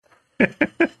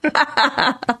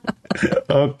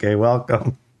Okay,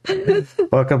 welcome.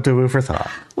 Welcome to WooForThought.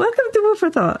 Welcome to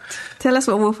WooForThought. Tell us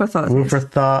what WooForThought is.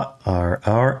 WooForThought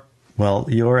are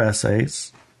your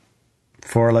essays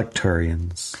for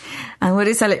lecturians. And what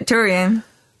is a lecturian?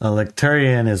 A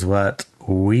lecturian is what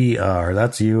we are.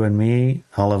 That's you and me,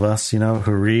 all of us,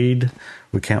 who read.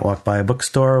 We can't walk by a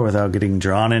bookstore without getting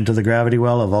drawn into the gravity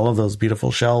well of all of those beautiful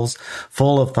shelves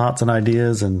full of thoughts and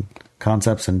ideas and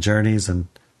concepts and journeys and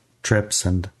trips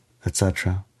and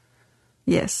etc.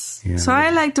 Yes. Yeah. So I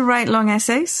like to write long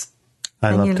essays.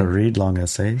 I love to read long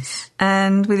essays.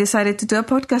 And we decided to do a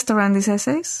podcast around these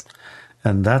essays.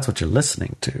 And that's what you're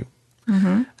listening to.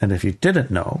 Mm-hmm. And if you didn't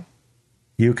know,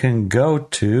 you can go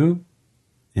to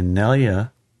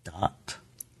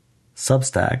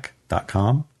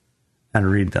inelia.substack.com and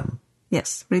read them.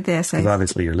 Yes, read the essays. Because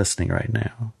obviously you're listening right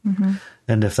now. Mm-hmm.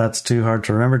 And if that's too hard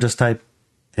to remember, just type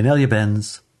Inelia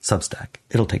Benz Substack.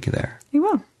 It'll take you there. You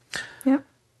will. Yep.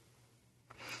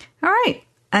 All right.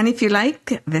 And if you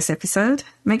like this episode,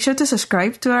 make sure to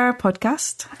subscribe to our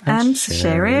podcast and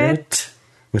share it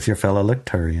with your fellow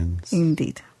lecturians.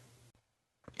 Indeed.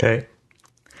 Okay.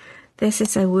 This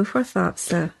is a WooForThought,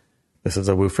 so. This is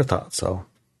a WooForThought, so.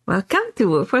 Welcome to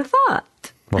WooForThought.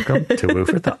 Welcome to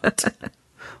WooForThought.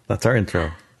 That's our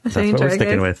intro. That's our what intro, we're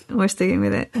sticking with. We're sticking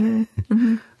with it.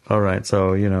 Mm-hmm. All right.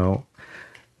 So,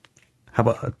 how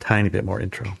about a tiny bit more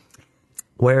intro?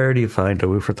 Where do you find a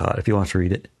WooForThought if you want to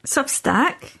read it?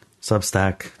 Substack.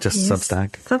 Substack, just yes.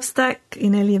 Substack. Substack,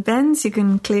 Inelia Benz. You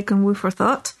can click on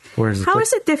WooForThought. How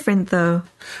is it different, though?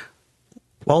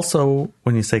 Also,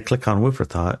 when you say click on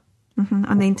WooForThought. Mm-hmm,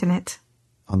 on the internet.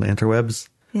 On the interwebs.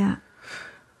 Yeah.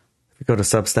 If you go to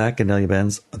Substack, Inelia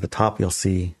Benz, at the top you'll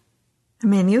see a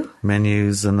menu.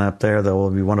 Menus, and up there will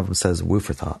be one of them says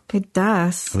WooForThought. It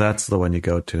does. That's the one you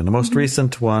go to. And the most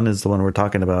recent one is the one we're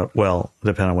talking about. Well,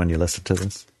 depending on when you listen to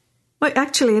this. Well,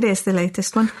 actually, it is the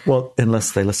latest one. Well,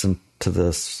 unless they listen to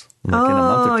this in a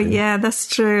month or two. Oh, yeah, that's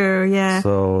true. Yeah.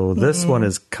 So this one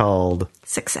is called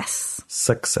Success.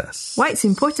 Success. Why it's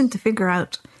important to figure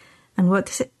out. And what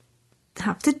does it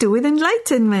have to do with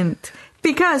enlightenment?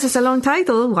 Because it's a long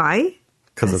title. Why?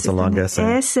 Because it's a long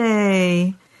essay.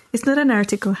 Essay. It's not an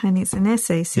article, honey. It's an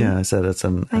essay. See? Yeah, I said it's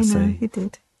an essay. I know, you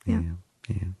did. Yeah.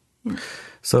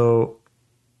 So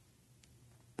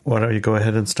why don't you go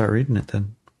ahead and start reading it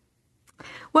then?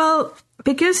 Well,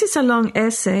 because it's a long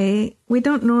essay, we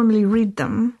don't normally read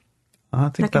them. I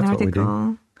think that's what we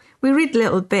do. We read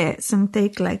little bits and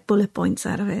take bullet points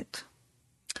out of it.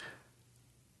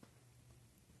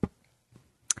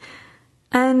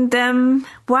 And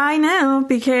why now?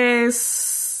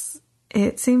 Because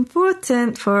it's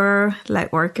important for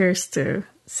light workers to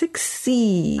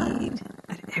succeed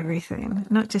at everything,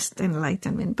 not just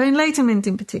enlightenment, but enlightenment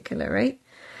in particular, right?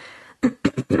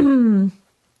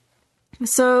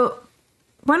 So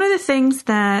one of the things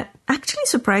that actually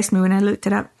surprised me when I looked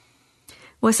it up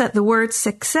was that the word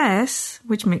success,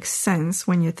 which makes sense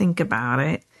when you think about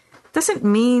it, doesn't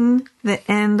mean the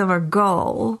end of a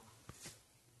goal.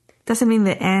 Doesn't mean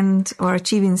the end or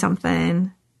achieving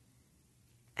something.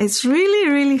 It's really,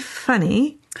 really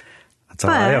funny. That's how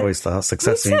I always thought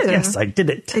success means, yes, I did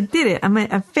it. I did it.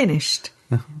 I finished.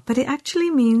 But it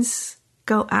actually means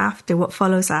go after, what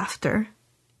follows after,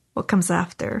 what comes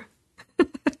after.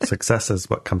 Success is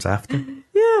what comes after?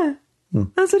 Yeah,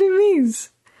 that's what it means.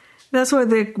 That's where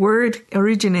the word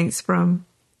originates from.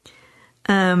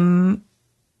 And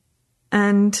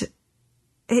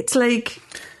it's like,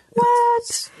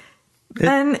 what?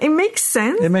 And it makes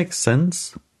sense. It makes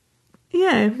sense.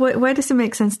 Yeah. Why does it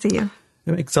make sense to you?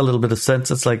 It makes a little bit of sense.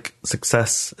 It's like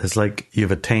success is like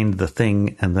you've attained the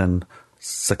thing, and then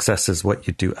success is what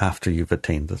you do after you've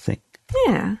attained the thing.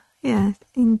 Yeah,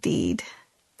 indeed.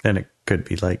 And it could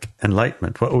be like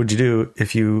enlightenment. What would you do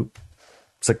if you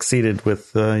succeeded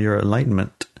with your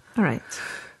enlightenment? All right.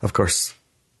 Of course,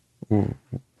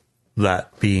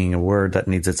 that being a word that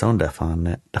needs its own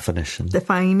definition.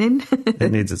 Defining.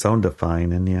 It needs its own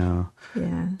defining, yeah.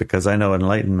 Yeah. Because I know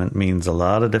enlightenment means a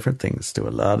lot of different things to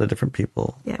a lot of different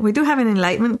people. Yeah, we do have an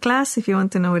enlightenment class if you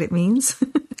want to know what it means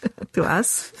to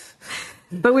us.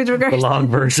 But with regard the long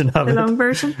version of it. The long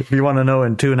version. If you want to know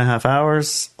in 2.5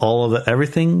 hours, all of the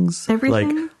everythings.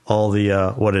 Everything? Like all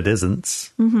the what it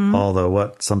isn't. Mm-hmm. All the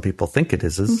what some people think it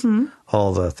is. Mm-hmm.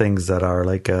 All the things that are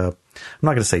like, I'm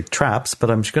not going to say traps,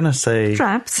 but I'm just going to say...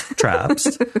 Traps.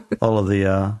 Traps. All of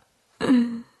the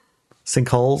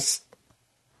sinkholes.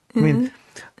 I mean,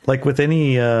 like with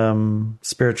any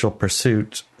spiritual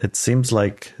pursuit, it seems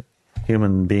like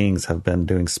human beings have been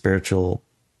doing spiritual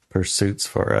pursuits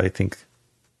for, I think,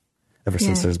 ever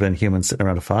since there's been humans sitting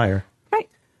around a fire. Right.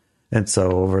 And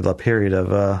so over the period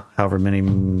of however many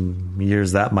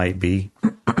years that might be,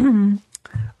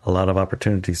 a lot of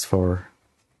opportunities for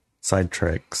side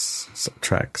tracks.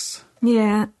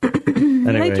 Yeah.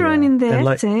 Anyway, Later on in the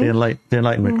essay. The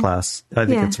Enlightenment class, I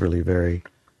think it's really very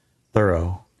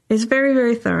thorough. It's very,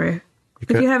 very thorough.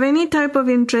 If you have any type of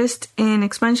interest in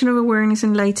expansion of awareness,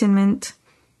 enlightenment,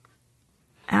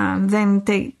 then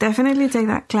definitely take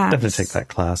that class. Definitely take that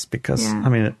class because, I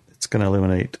mean, it's going to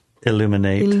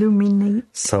illuminate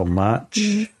so much.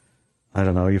 Mm-hmm. I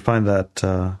don't know. You find that,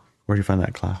 where do you find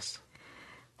that class?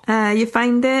 You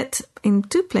find it in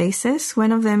two places.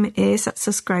 One of them is at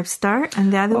Subscribestar,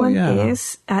 and the other one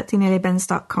is at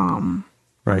inelibens.com.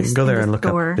 Right. You can go there and look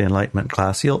up the Enlightenment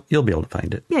class. You'll be able to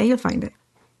find it. Yeah, you'll find it.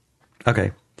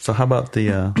 Okay. So how about the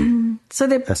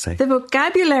essay? The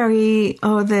vocabulary,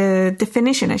 or the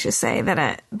definition, I should say,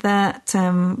 that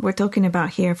we're talking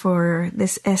about here for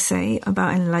this essay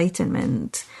about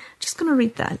enlightenment. I'm just going to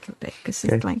read that a little bit because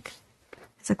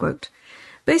it's a quote.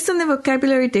 Based on the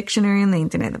vocabulary dictionary on the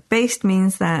internet, the based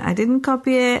means that I didn't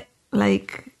copy it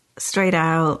like straight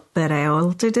out, but I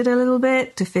altered it a little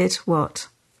bit to fit what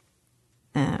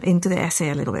into the essay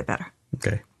a little bit better.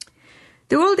 Okay.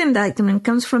 The word enlightenment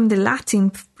comes from the Latin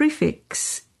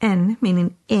prefix en,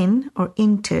 meaning in or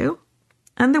into,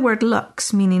 and the word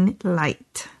lux, meaning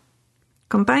light.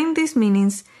 Combine these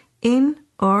meanings in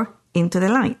or into the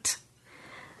light.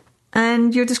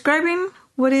 And you're describing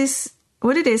what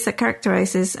it is that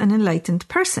characterizes an enlightened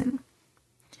person.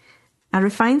 A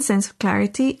refined sense of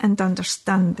clarity and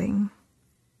understanding.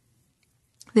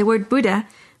 The word Buddha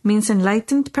means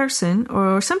enlightened person,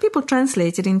 or some people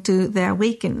translate it into the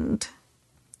awakened.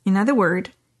 In other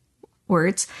words,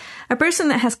 a person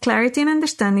that has clarity and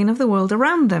understanding of the world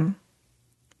around them.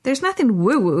 There's nothing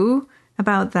woo-woo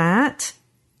about that.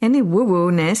 Any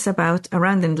woo-woo-ness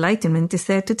around enlightenment is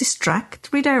there to distract,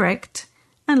 redirect,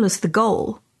 and lose the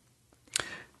goal.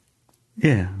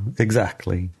 Yeah,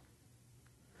 exactly.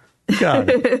 You got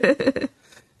it.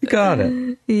 You got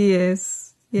it.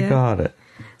 Yes. Yeah. You got it.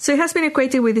 So it has been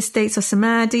equated with the states of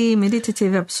samadhi,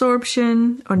 meditative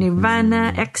absorption, or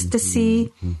nirvana,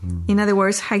 ecstasy. Mm-hmm. In other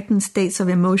words, heightened states of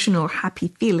emotional happy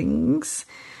feelings.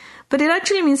 But it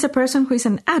actually means a person who is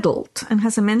an adult and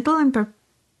has a mental and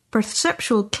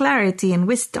perceptual clarity and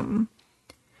wisdom.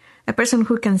 A person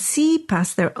who can see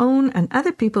past their own and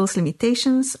other people's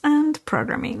limitations and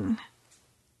programming.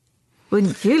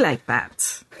 Wouldn't you like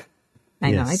that?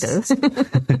 I know I do.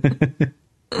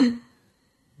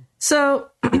 So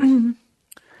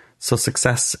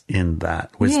success in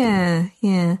that wisdom.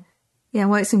 Yeah.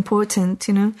 Well, it's important,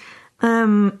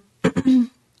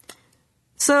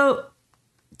 So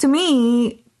to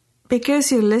me,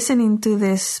 because you're listening to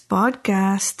this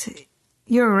podcast,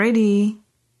 you're already,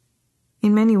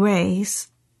 in many ways,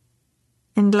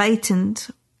 enlightened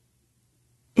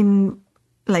in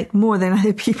more than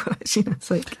other people. It's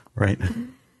like right,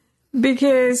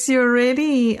 because you're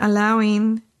already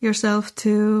allowing yourself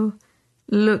to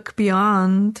look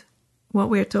beyond what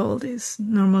we're told is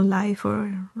normal life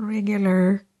or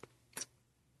regular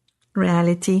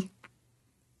reality,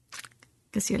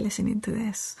 because you're listening to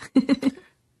this.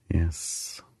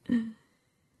 Yes.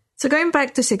 So going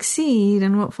back to succeed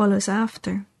and what follows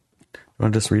after. You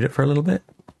want to just read it for a little bit?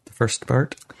 The first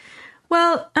part?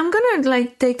 Well, I'm going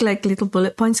to take little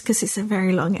bullet points because it's a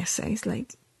very long essay. It's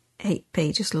 8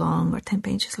 pages long or 10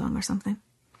 pages long or something.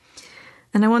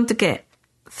 And I want to get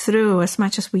through as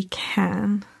much as we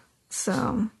can.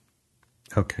 So.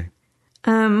 Okay.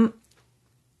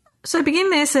 So I begin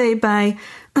the essay by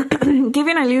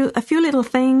giving a few little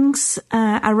things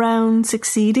around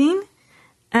succeeding,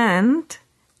 and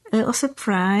a little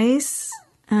surprise.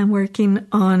 I'm working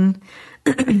on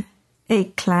a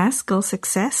class called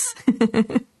Success.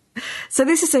 So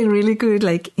this is a really good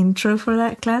intro for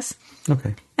that class.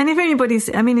 Okay. And if anybody's,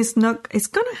 it's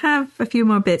going to have a few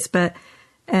more bits, but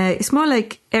it's more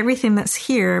like everything that's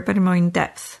here, but more in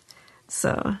depth.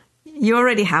 So you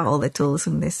already have all the tools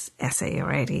in this essay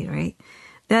already, right?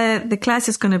 The class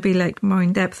is going to be more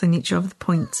in depth in each of the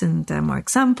points and more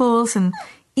examples and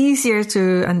easier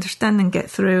to understand and get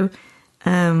through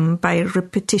by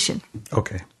repetition.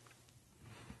 Okay.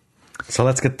 So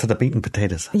let's get to the meat and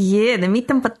potatoes. Yeah, the meat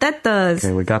and potatoes.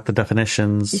 Okay, we got the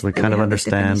definitions. We kind of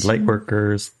understand light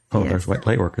workers. Oh, yes. There's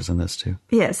light workers in this too.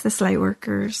 Yes, there's light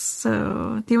workers.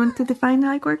 So do you want to define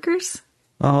light workers?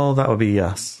 Oh, that would be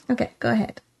us. Okay, go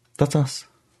ahead. That's us.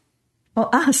 Oh,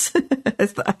 us.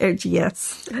 I heard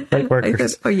yes. Light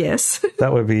workers. Yes.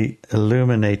 That would be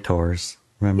illuminators.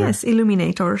 Remember? Yes,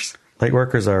 illuminators. Light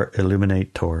workers are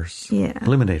illuminators. Yeah.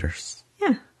 Illuminators.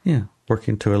 Yeah. Yeah.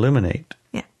 Working to illuminate.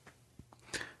 Yeah.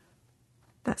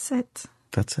 That's it.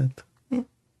 That's it. Yeah.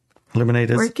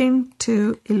 Illuminate is... Working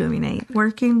to illuminate.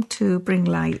 Working to bring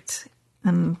light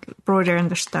and broader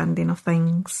understanding of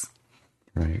things.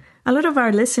 Right. A lot of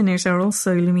our listeners are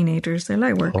also illuminators. They're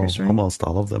light workers, right? Almost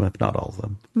all of them, if not all of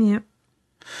them. Yeah.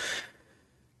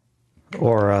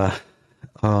 Or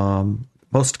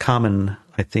most common,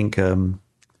 I think,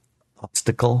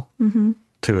 obstacle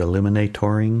to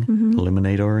illuminatoring.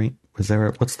 Illuminatoring.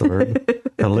 What's the word?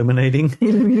 Illuminating?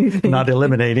 Not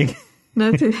eliminating.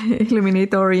 Not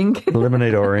illuminatoring.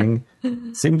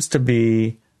 Illuminatoring seems to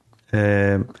be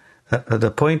at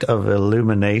the point of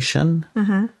illumination.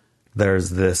 There's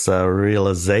this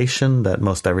realization that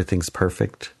most everything's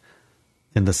perfect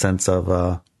in the sense of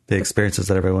the experiences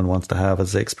that everyone wants to have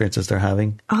as the experiences they're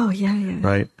having. Oh, yeah.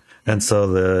 Right. And so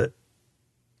the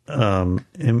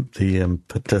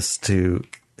impetus to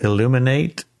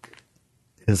illuminate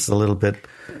is a little bit,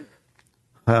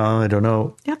 I don't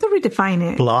know. You have to redefine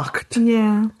it. Blocked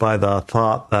by the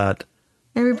thought that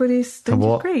everybody's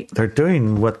doing great. They're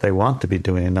doing what they want to be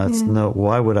doing. That's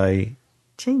why would I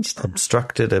change that?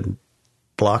 Obstruct it and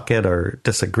block it or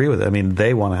disagree with it? I mean,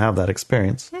 they want to have that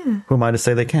experience. Yeah. Who am I to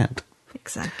say they can't?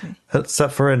 Exactly.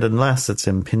 Except for and unless it's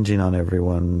impinging on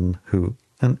everyone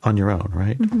and on your own,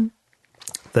 right?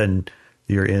 Then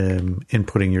you're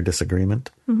inputting your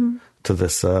disagreement to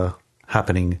this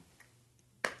happening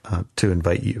to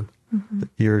invite you.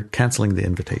 You're canceling the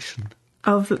invitation.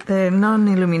 Of the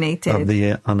non-illuminated. Of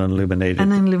the unilluminated.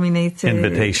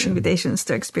 Invitations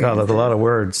to experience. God, that's a lot of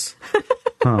words.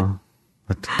 I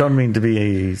don't mean to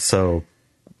be so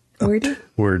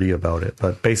wordy about it,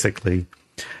 but basically,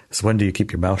 it's when do you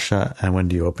keep your mouth shut and when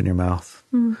do you open your mouth?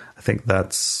 I think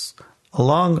that's,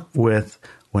 along with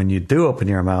when you do open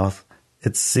your mouth,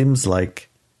 it seems like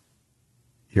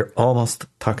you're almost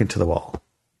talking to the wall.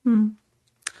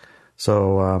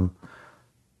 So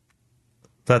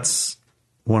that's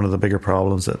one of the bigger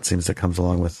problems that seems that comes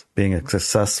along with being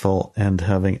successful and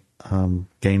having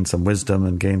gained some wisdom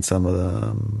and gained some of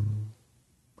the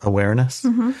awareness.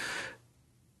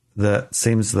 That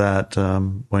seems that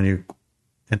when you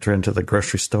enter into the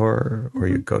grocery store or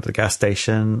you go to the gas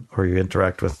station or you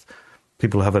interact with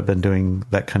people who haven't been doing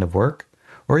that kind of work,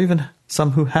 or even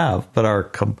some who have but are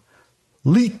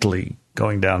completely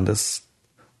going down this,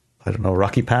 I don't know,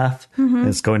 rocky path.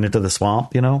 It's going into the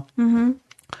swamp, you know.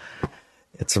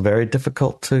 It's very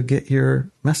difficult to get your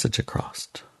message across.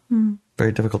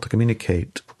 Very difficult to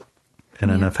communicate in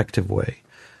an effective way.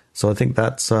 So I think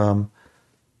that's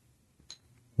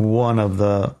one of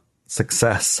the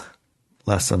success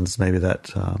lessons maybe that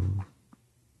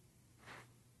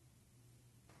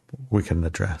we can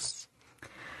address.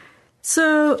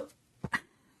 So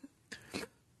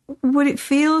what it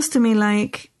feels to me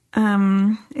like,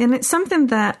 and it's something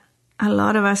that a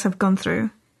lot of us have gone through,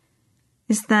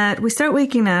 is that we start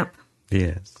waking up.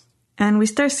 Yes. And we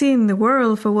start seeing the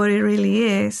world for what it really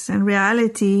is, and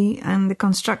reality and the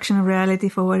construction of reality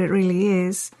for what it really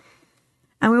is.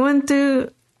 And we want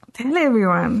to tell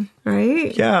everyone,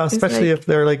 right? Yeah, especially if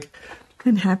they're like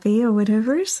unhappy or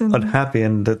whatever. So. Unhappy,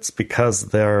 and it's because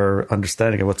their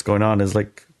understanding of what's going on is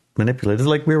like manipulated.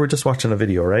 Like we were just watching a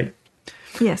video, right?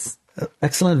 Yes.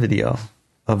 Excellent video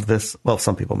of this. Well,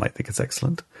 some people might think it's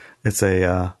excellent. It's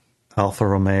a Alfa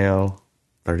Romeo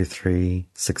 33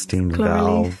 16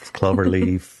 valve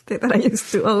Cloverleaf that I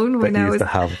used to own when I was in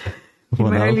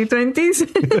my early 20s.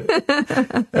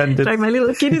 And like my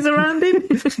little kiddies around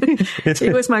it.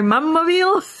 It was my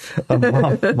mom-mobile.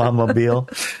 Mom-mobile.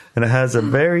 And it has a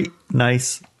very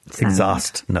nice sound.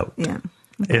 Exhaust note. Yeah.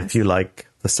 If you like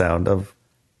the sound of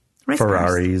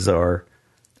Ferraris or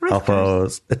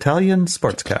Alfa's Italian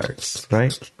sports cars,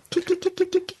 right? Click, click, click,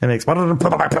 click, click. It makes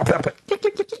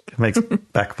it makes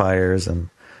backfires and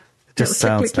it just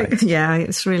sounds nice. Yeah,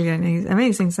 it's really an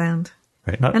amazing sound.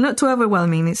 Right. And not too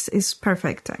overwhelming. It's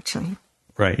perfect, actually.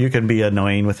 Right. You can be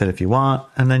annoying with it if you want,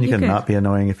 and then you can not be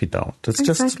annoying if you don't. It's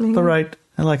just the right,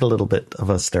 and like a little bit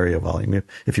of a stereo volume.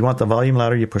 If you want the volume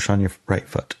louder, you push on your right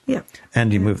foot. Yeah.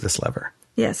 And you move this lever.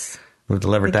 Yes. Move the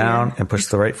lever down and push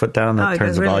the right foot down. That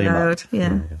turns the volume up.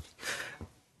 Yeah.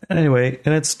 Anyway,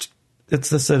 and it's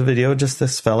this video, just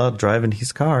this fella driving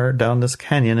his car down this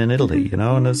canyon in Italy, you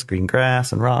know, and there's green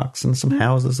grass and rocks and some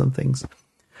houses and things.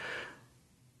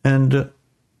 And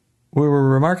we were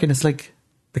remarking, it's like,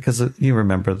 because you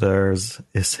remember there's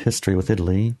this history with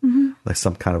Italy, like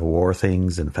some kind of war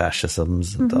things and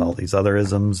fascisms and all these other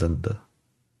isms and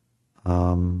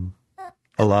a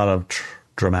lot of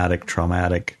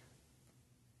traumatic,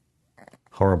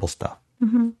 horrible stuff.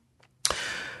 And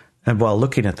while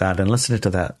looking at that and listening to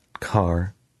that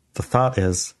car, the thought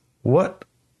is, what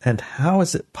and how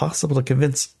is it possible to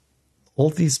convince all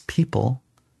these people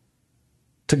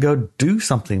to go do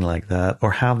something like that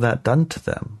or have that done to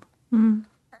them.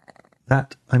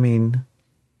 That, I mean,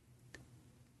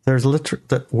 there's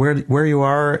where you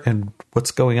are and what's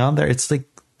going on there. It's like,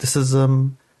 this is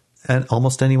and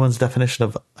almost anyone's definition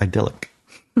of idyllic.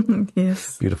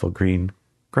 Yes. Beautiful green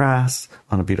grass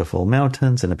on a beautiful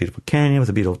mountains and a beautiful canyon with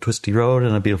a beautiful twisty road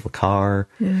and a beautiful car.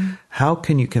 Yeah. How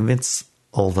can you convince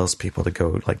all those people to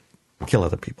go like kill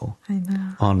other people? I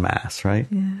know. En masse, right?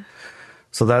 Yeah.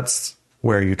 So that's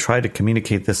where you try to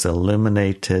communicate this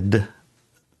illuminated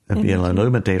and be an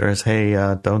illuminator is, hey,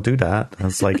 don't do that. And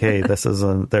it's like, hey,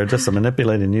 they're just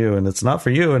manipulating you and it's not for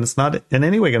you and it's not in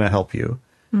any way going to help you.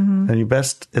 And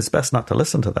it's best not to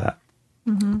listen to that.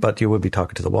 But you would be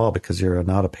talking to the wall because you're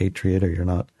not a patriot or you're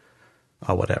not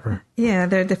whatever. Yeah,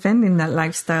 they're defending that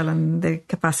lifestyle and the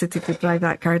capacity to drive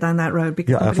that car down that road.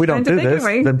 Because if we don't do this,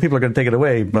 then people are going to take it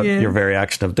away. But your very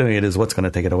action of doing it is what's going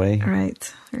to take it away.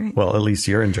 Right. Well, at least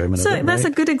your enjoyment of it. So that's a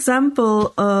good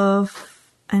example of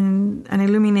an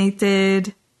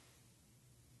illuminated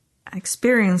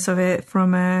experience of it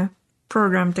from a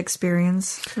programmed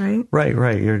experience, right?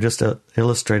 Right. You're just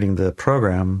illustrating the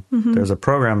program. There's a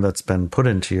program that's been put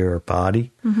into your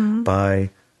body by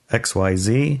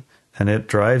XYZ, and it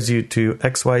drives you to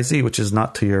XYZ, which is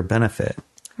not to your benefit.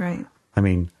 Right. I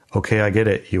mean, okay, I get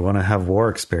it. You want to have war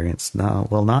experience. No,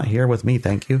 well, not here with me,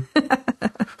 thank you.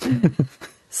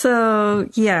 So,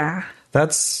 yeah.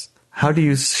 That's, how do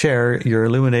you share your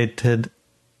illuminated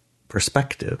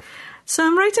perspective? So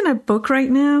I'm writing a book right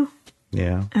now.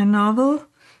 Yeah. A novel.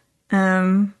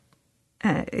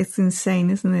 It's insane,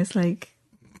 isn't it? It's like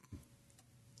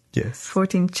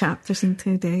 14 chapters in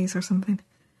 2 days or something.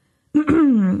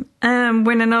 When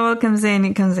a novel comes in,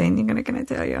 it comes in. You're going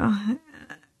to tell you.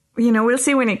 We'll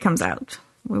see when it comes out.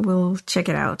 We will check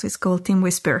it out. It's called Team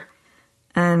Whisper.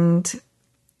 And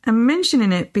I'm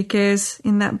mentioning it because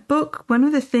in that book, one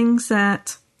of the things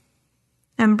that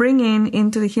I'm bringing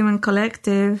into the human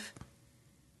collective,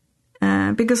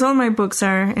 because all my books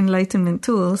are enlightenment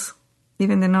tools,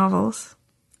 even the novels,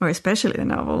 or especially the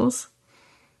novels,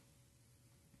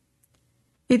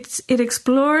 it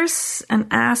explores an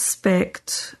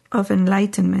aspect of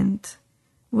enlightenment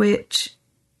which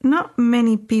not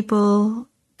many people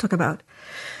talk about.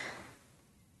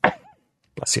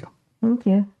 Bless you. Thank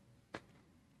you.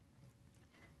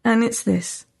 And it's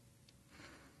this.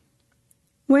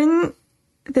 When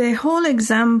the whole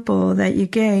example that you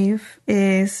gave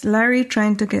is Larry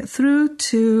trying to get through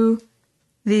to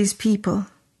these people.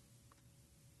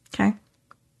 Okay?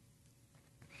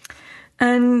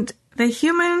 And the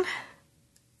human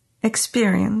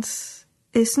experience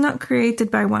is not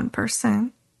created by one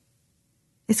person.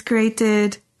 It's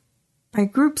created by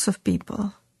groups of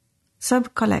people,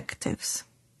 sub-collectives.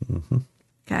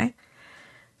 Okay?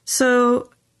 So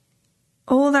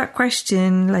all that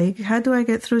question, like, how do I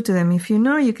get through to them? If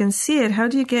you can see it, how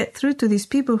do you get through to these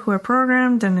people who are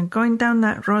programmed and are going down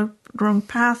that wrong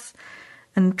path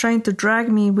and trying to drag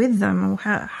me with them?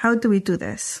 How do we do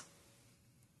this?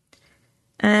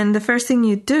 And the first thing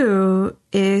you do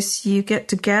is you get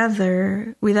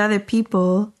together with other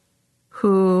people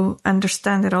who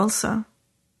understand it also.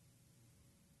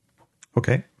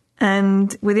 Okay.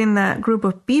 And within that group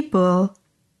of people,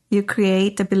 you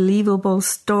create a believable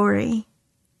story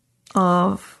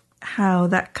of how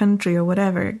that country or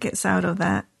whatever gets out of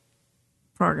that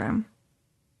program.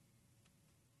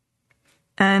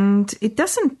 And it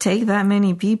doesn't take that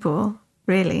many people,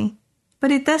 really,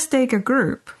 but it does take a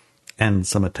group. And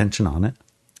some attention on it.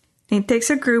 It takes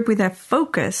a group with a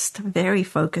focused, very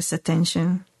focused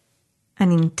attention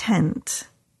and intent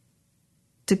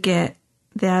to get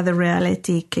the other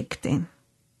reality kicked in.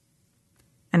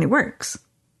 And it works.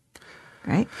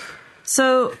 Right?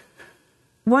 So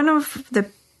one of the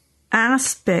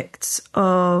aspects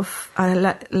of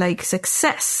like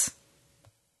success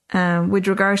with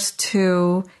regards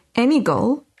to any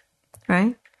goal,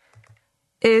 right,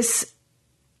 is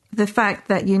the fact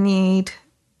that you need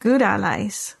good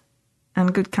allies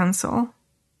and good counsel.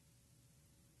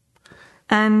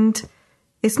 And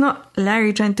it's not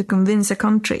Larry trying to convince a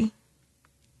country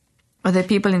or the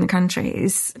people in the country.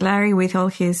 It's Larry with all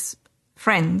his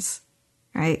friends,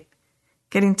 right?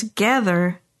 Getting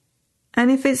together. And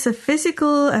if it's a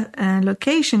physical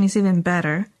location, it's even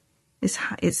better.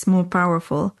 It's more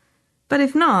powerful. But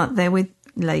if not, then with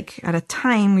like at a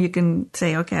time you can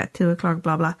say, okay, at 2:00,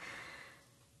 blah, blah.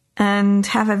 And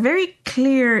have a very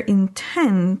clear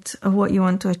intent of what you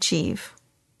want to achieve.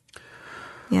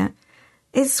 Yeah.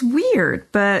 It's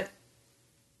weird, but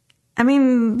I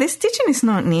mean, this teaching is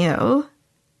not new.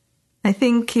 I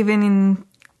think even in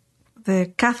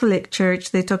the Catholic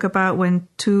Church, they talk about when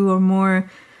 2 or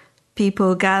more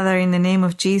people gather in the name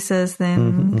of Jesus,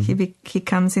 then he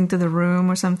comes into the room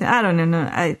or something. I don't know.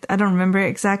 I don't remember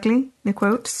exactly the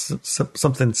quote.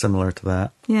 Something similar to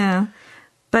that. Yeah.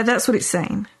 But that's what it's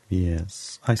saying.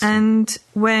 Yes, I see. And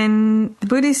when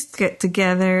Buddhists get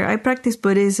together, I practiced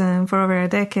Buddhism for over a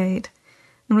decade.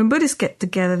 And when Buddhists get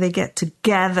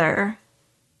together,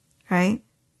 right?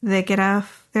 They get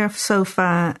off their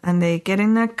sofa and they get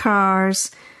in their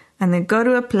cars and they go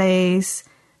to a place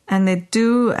and they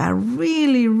do a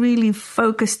really, really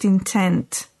focused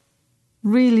intent.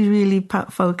 Really, really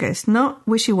focused. Not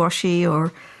wishy-washy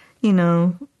or,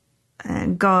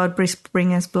 God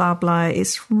bring us blah, blah.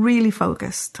 It's really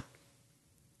focused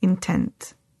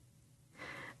intent.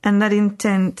 And that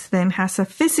intent then has a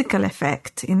physical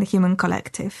effect in the human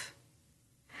collective.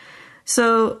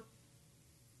 So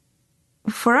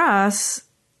for us,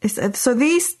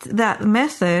 that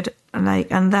method,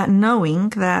 and that knowing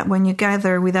that when you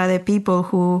gather with other people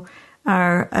who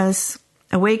are as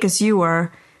awake as you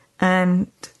are and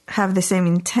have the same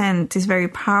intent is very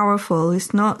powerful.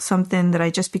 It's not something that I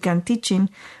just began teaching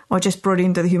or just brought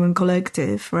into the human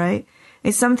collective, right?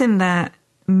 It's something that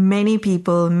many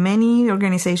people, many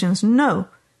organizations know.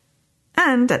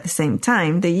 And at the same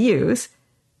time, they use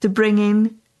to bring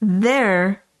in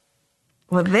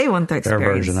what they want to experience.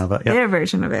 Their version of it. Yep. Their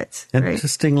version of it.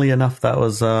 Interestingly enough, that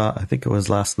was, I think it was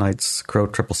last night's Crow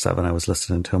 777. I was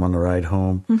listening to him on the ride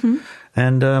home. Mm-hmm.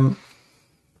 And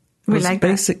we like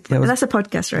that. Yeah, that's a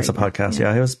podcast, right? It's a podcast,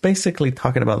 yeah. He was basically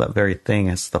talking about that very thing.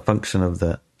 It's the function of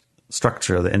the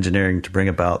structure of the engineering to bring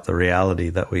about the reality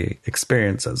that we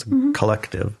experience as a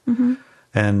collective. Mm-hmm.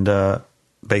 And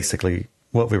basically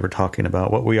what we are talking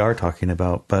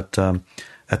about, but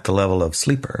at the level of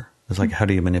sleeper. It's like, how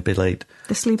do you manipulate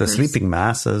the sleeping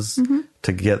masses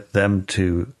to get them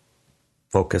to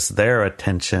focus their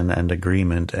attention and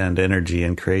agreement and energy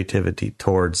and creativity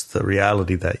towards the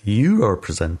reality that you are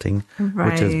presenting,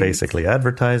 which is basically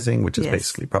advertising, which is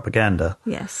basically propaganda,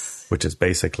 which is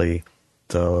basically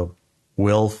the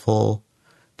willful,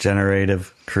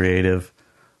 generative, creative,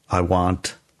 I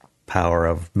want power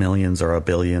of millions or a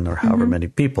billion or however many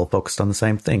people focused on the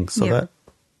same thing. So that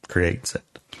creates it.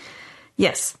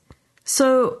 Yes.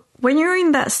 So when you're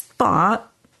in that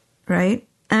spot, right,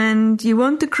 and you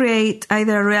want to create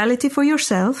either a reality for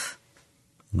yourself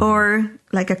or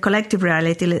like a collective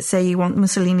reality, let's say you want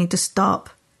Mussolini to stop,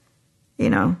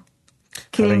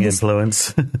 killing his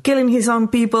own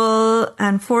people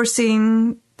and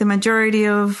forcing the majority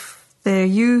of the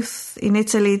youth in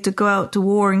Italy to go out to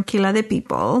war and kill other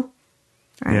people.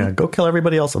 Right? Yeah, go kill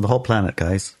everybody else on the whole planet,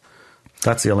 guys.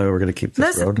 That's the only way we're going to keep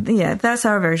this road. Yeah, that's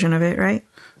our version of it, right?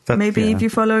 Maybe if you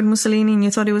followed Mussolini and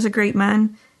you thought he was a great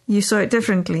man, you saw it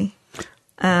differently.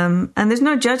 And there's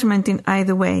no judgment in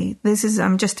either way.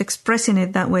 I'm just expressing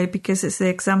it that way because it's the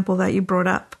example that you brought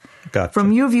up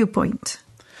from your viewpoint.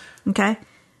 Okay?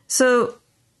 So,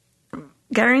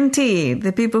 guarantee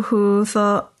the people who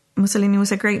thought Mussolini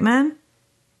was a great man,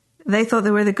 they thought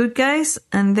they were the good guys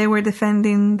and they were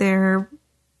defending their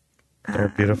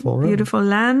beautiful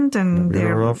land and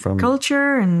their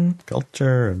culture and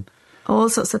all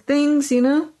sorts of things,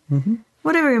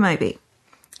 whatever it might be.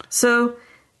 So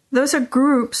those are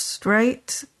groups,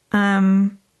 right?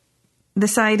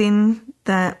 Deciding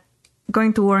that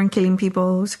going to war and killing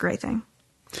people is a great thing.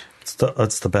 It's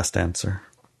the best answer.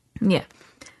 Yeah.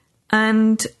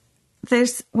 And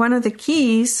there's one of the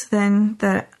keys then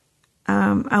that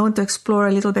I want to explore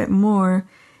a little bit more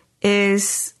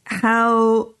is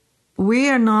how we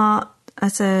are not,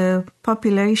 as a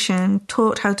population,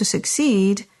 taught how to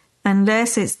succeed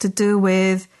unless it's to do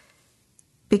with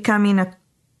becoming a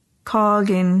cog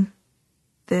in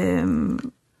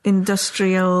the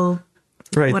industrial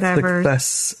whatever.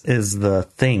 Success is the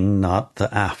thing, not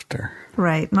the after.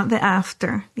 Right, not the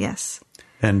after, yes.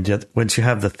 And yet, once you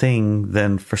have the thing,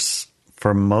 then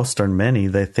for most or many,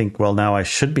 they think, well, now I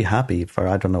should be happy for,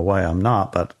 I don't know why I'm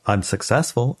not, but I'm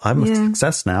successful. I'm a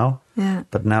success now. Yeah.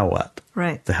 But now what?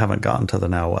 Right. They haven't gotten to the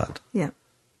now what. Yeah.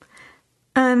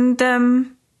 And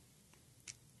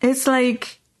it's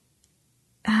like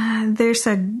there's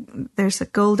a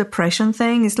goal depression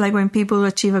thing. It's like when people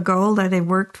achieve a goal that they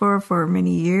worked for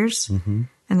many years and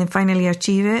then finally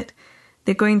achieve it,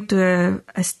 they go into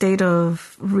a state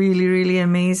of really, really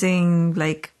amazing,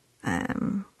 like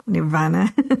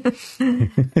nirvana,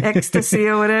 ecstasy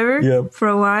or whatever for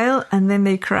a while, and then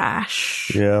they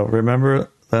crash. Yeah, remember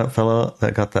that fellow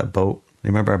that got that boat? You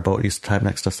remember our boat used to have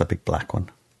next to us, that big black one?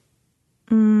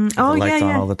 The lights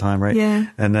on all the time, right? Yeah.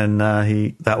 And then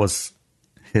he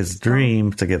his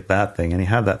dream to get that thing, and he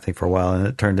had that thing for a while, and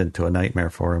it turned into a nightmare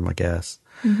for him, I guess.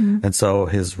 And so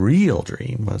his real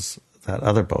dream was that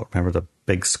other boat. Remember the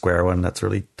big square one that's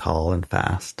really tall and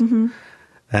fast?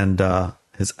 And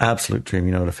his absolute dream,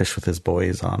 to fish with his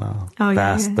boys on a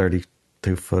fast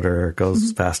 32-footer,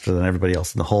 goes faster than everybody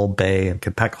else in the whole bay and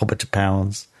can pack a whole bunch of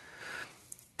pounds.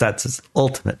 That's his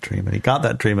ultimate dream. And he got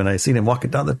that dream, and I seen him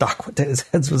walking down the dock one day. His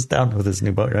head was down with his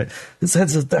new boat, right? His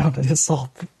head was down, and he's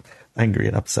all angry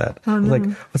and upset. Oh, no. Like,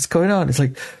 what's going on? He's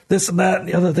like, this and that and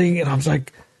the other thing. And I was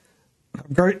like,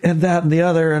 great, and that and the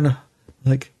other. And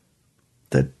like,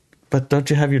 but don't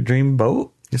you have your dream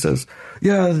boat? He says,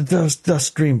 yeah,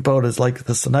 this dream boat is like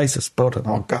this, the nicest boat. And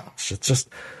oh gosh, it's just,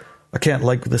 I can't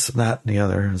like this and that and the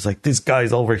other. It's like, these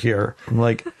guys over here. I'm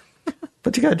like,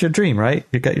 but you got your dream, right?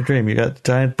 You got your dream. You got the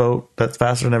giant boat that's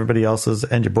faster than everybody else's,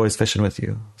 and your boys fishing with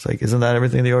you. It's like, isn't that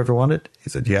everything that you ever wanted? He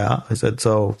said, yeah. I said,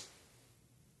 so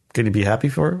can you be happy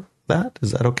for that?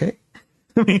 Is that okay?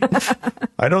 I mean,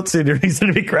 I don't see any reason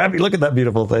to be crappy. Look at that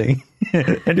beautiful thing.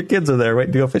 And your kids are there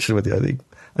waiting to go fishing with you.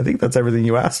 I think that's everything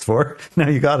you asked for. Now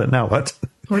you got it. Now what?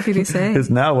 What did he say? Because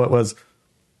now what was,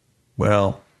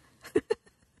 well,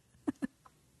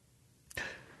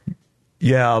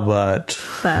 yeah, but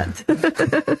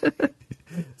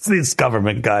it's these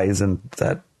government guys and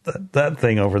that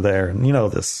thing over there, and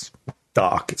this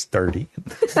dock is dirty.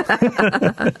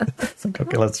 It's like,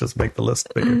 okay, let's just make the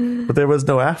list bigger. But there was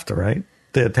no after, right?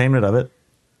 The attainment of it.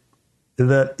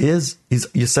 That is,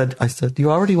 I said,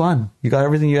 you already won. You got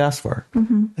everything you asked for,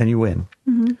 and you win.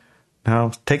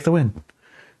 Now take the win.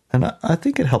 And I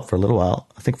think it helped for a little while.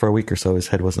 I think for a week or so, his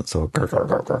head wasn't so He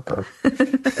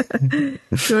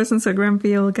wasn't so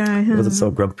grumpy old guy, huh? He wasn't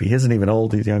so grumpy. He isn't even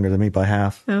old. He's younger than me by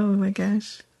half. Oh, my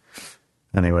gosh.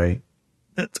 Anyway,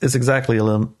 it's exactly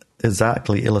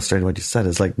illustrating what you said.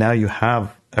 It's like, now you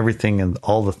have everything and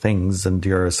all the things, and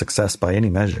you're a success by any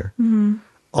measure.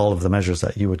 All of the measures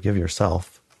that you would give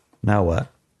yourself. Now what?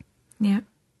 Yeah.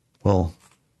 Well,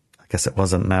 I guess it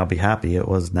wasn't now be happy. It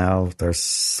was now there's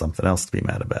something else to be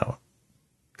mad about.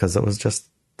 Because it was just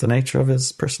the nature of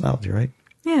his personality, right?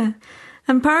 Yeah.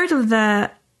 And part of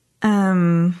that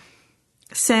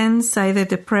sense, either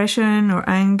depression or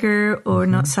anger or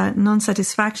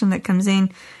non-satisfaction that comes in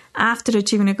after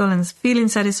achieving a goal and feeling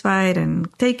satisfied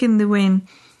and taking the win,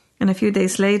 and a few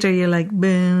days later you're like,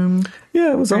 boom.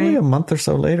 Yeah, it was only a month or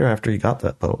so later after you got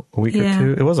that boat, a week or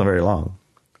two. It wasn't very long.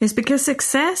 It's because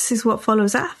success is what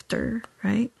follows after,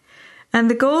 right? And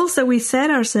the goals that we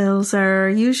set ourselves are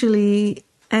usually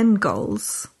end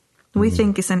goals. We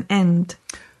think it's an end.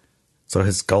 So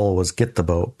his goal was get the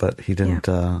boat, but he didn't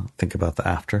think about the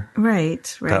after. Right.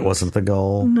 That wasn't the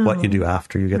goal. No. What you do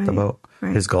after you get the boat.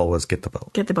 Right. His goal was get the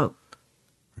boat. Get the boat.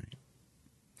 Right.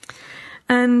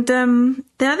 And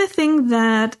the other thing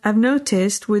that I've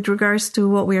noticed with regards to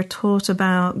what we are taught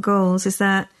about goals is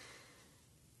that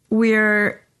we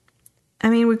can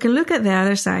look at the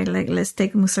other side. Like, let's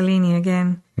take Mussolini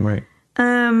again. Right.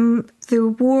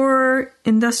 The war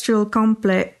industrial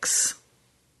complex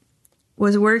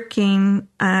was working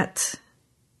at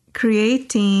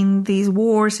creating these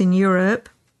wars in Europe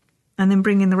and then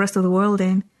bringing the rest of the world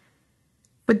in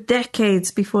for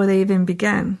decades before they even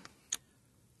began.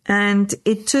 And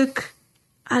it took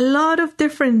a lot of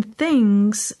different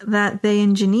things that they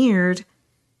engineered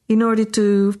in order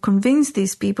to convince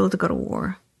these people to go to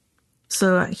war.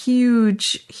 So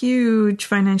huge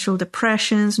financial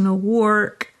depressions, no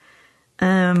work,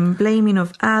 blaming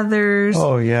of others.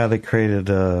 Oh yeah, they created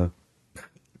a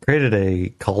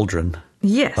cauldron.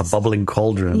 Yes. A bubbling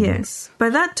cauldron. Yes.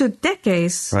 But that took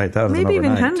decades. Right, that was maybe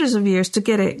even overnight. hundreds of years to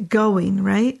get it going,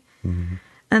 right? Mm-hmm.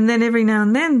 And then every now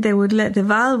and then they would let the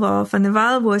valve off, and the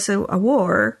valve was a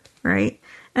war, right?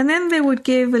 And then they would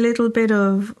give a little bit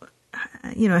of,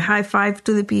 high five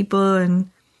to the people and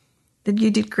that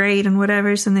you did great and whatever,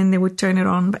 and then they would turn it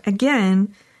on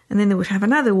again, and then they would have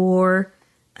another war,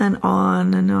 and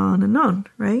on and on and on,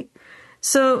 right?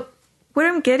 So what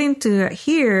I'm getting to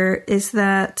here is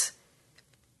that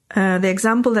the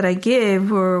example that I give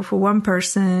for one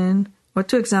person, or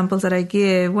two examples that I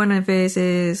give, one of it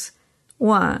is,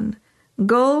 1,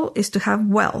 goal is to have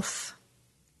wealth.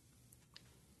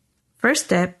 First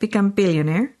step, become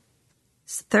billionaire.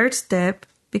 Third step,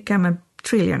 become a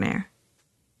trillionaire.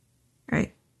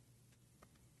 Right?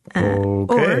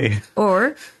 Okay.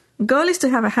 Or goal is to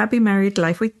have a happy married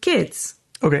life with kids.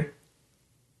 Okay.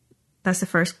 That's the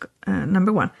first,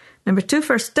 number 1. Number 2,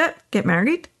 first step, get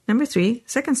married. Number 3,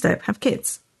 second step, have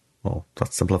kids. Well,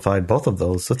 that simplified both of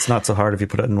those. It's not so hard if you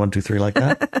put it in 1, 2, 3 like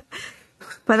that.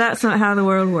 But that's not how the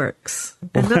world works.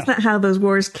 And that's not how those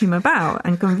wars came about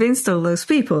and convinced all those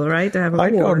people, right, to have a war. I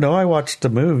don't know. I watched a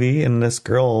movie and this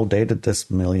girl dated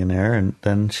this millionaire and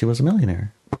then she was a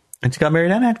millionaire. And she got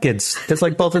married and had kids. It's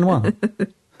like both in one.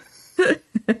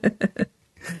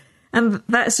 And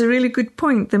that's a really good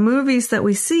point. The movies that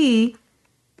we see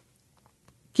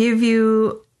give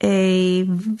you a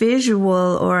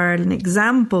visual or an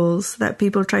examples that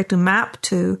people try to map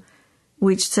to,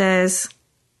 which says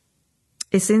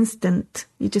it's instant.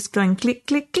 You just go and click,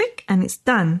 click, click, and it's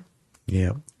done.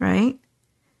 Yeah. Right?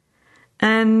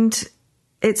 And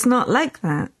it's not like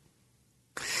that.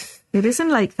 It isn't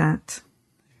like that.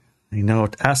 You know,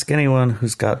 ask anyone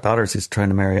who's got daughters who's trying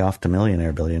to marry off to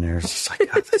billionaires. It's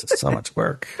like, God, this is so much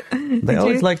work. They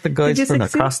always like the guys from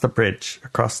across the bridge,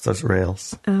 across those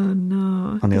rails. Oh,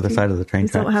 no. On the other side of the train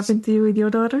tracks. Is that what happened to you with your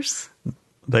daughters?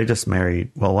 They just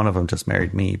married, well, one of them just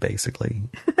married me, basically.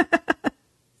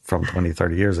 From 20,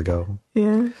 30 years ago.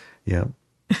 Yeah. Yeah.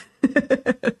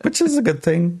 Which is a good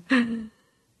thing.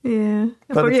 Yeah.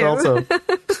 But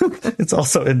it's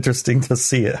also interesting to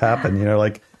see it happen, you know,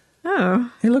 like,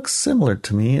 oh, he looks similar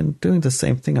to me and doing the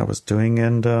same thing I was doing,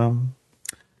 and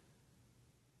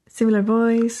similar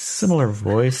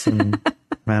voice and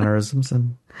mannerisms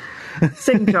and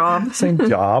same job. Same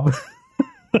job.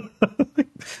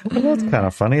 Well, that's kind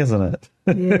of funny, isn't it?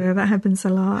 Yeah, that happens a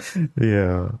lot.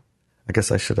 Yeah. I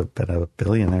guess I should have been a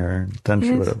billionaire, and then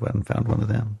she would have went and found one of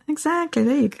them. Exactly.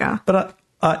 There you go. But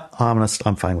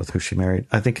I'm fine with who she married.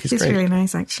 I think he's great. Really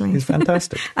nice, actually. He's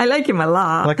fantastic. I like him a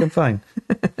lot. I like him fine.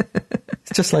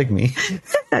 It's just like me.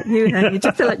 You're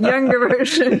just a younger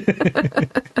version.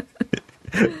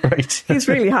 Right. He's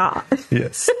really hot.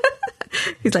 Yes.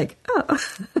 He's like, oh.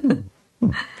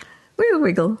 Wiggle,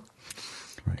 wiggle.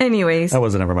 Right. Anyways. That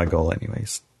wasn't ever my goal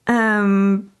anyways.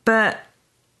 But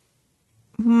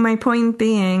my point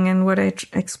being, and what I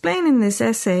explain in this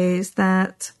essay, is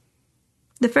that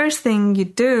the first thing you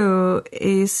do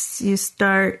is you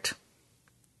start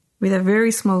with a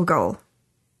very small goal.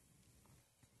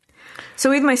 So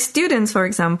with my students, for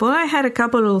example, I had a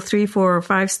couple of 3, 4, or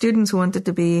 5 students who wanted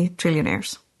to be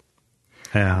trillionaires.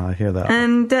 Yeah, I hear that.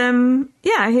 And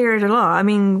I hear it a lot. I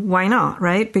mean, why not,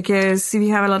 right? Because if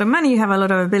you have a lot of money, you have a lot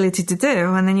of ability to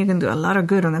do, and then you can do a lot of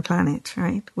good on the planet,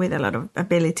 right? With a lot of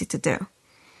ability to do,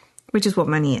 which is what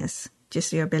money is,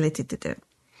 just your ability to do.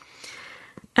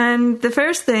 And the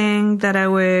first thing that I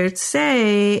would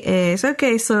say is,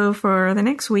 okay, so for the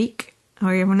next week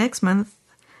or even next month,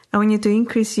 I want you to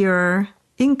increase your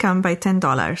income by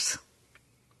 $10.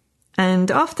 And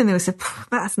often they would say,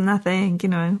 that's nothing, you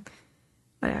know.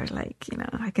 But I was like, you know,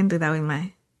 I can do that with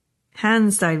my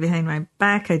hands tied behind my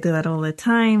back. I do that all the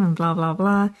time and blah, blah,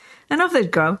 blah. And off they'd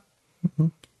go. Mm-hmm.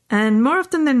 And more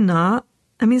often than not,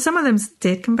 I mean, some of them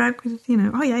did come back with, you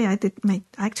know, oh, yeah, I made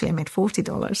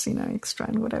 $40, you know, extra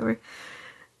and whatever.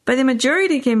 But the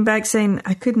majority came back saying,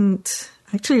 I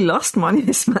actually lost money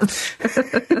this month.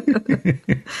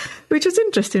 Which is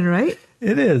interesting, right?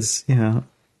 It is, yeah.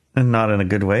 And not in a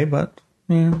good way, but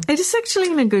yeah. It is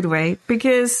actually in a good way,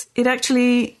 because it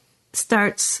actually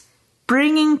starts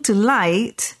bringing to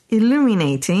light,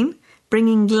 illuminating,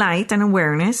 bringing light and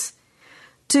awareness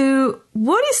to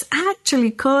what is actually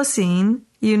causing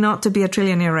you not to be a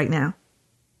trillionaire right now.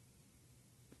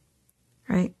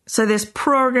 Right? So there's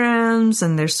programs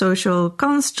and there's social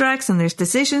constructs and there's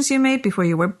decisions you made before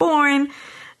you were born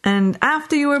and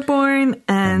after you were born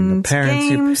and the parents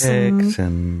games you picked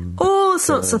and all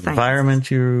sorts of things.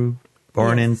 Environment you're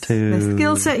born into. The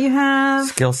skill set you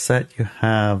have.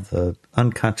 The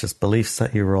unconscious beliefs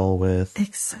that you roll with.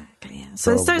 Exactly. Yeah.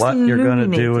 So it starts what you're going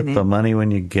to do with it. the money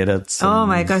when you get it. Oh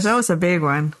my gosh, that was a big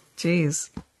one. Jeez.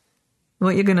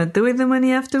 What you're going to do with the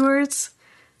money afterwards?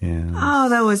 Yeah. Oh,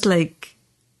 that was like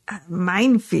a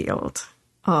minefield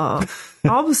of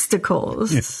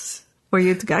obstacles for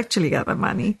you to actually get the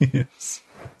money. Yes.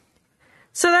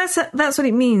 So that's what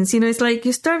it means. You know, it's like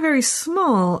you start very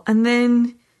small and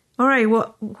then, all right,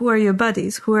 who are your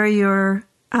buddies? Who are your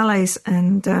allies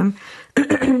and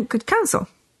good counsel?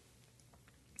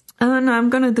 Oh, no, I'm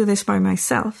going to do this by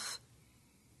myself.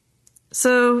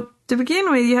 So to begin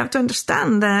with, you have to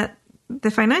understand that the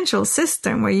financial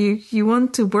system where you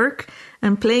want to work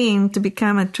and play in to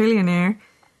become a trillionaire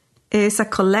is a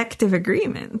collective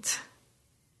agreement.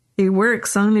 It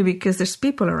works only because there's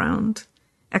people around.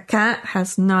 A cat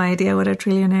has no idea what a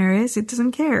trillionaire is. It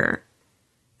doesn't care.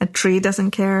 A tree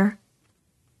doesn't care.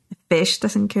 A fish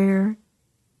doesn't care.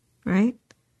 Right?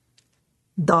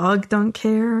 Dog don't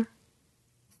care.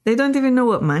 They don't even know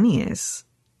what money is.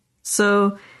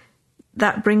 So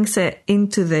that brings it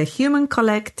into the human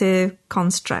collective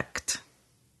construct.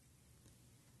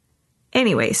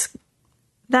 Anyways,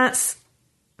 that's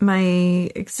my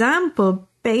example.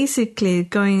 Basically,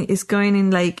 going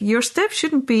in like your step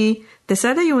shouldn't be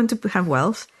decide that you want to have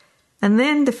wealth, and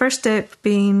then the first step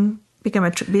being become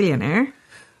a billionaire,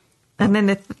 and then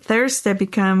the third step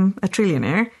become a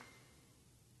trillionaire.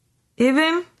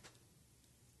 Even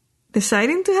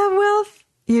deciding to have wealth,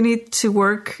 you need to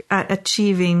work at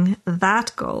achieving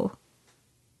that goal.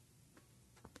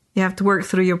 You have to work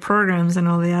through your programs and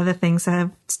all the other things that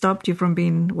have stopped you from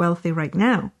being wealthy right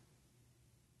now.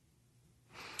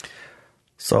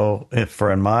 So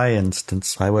in my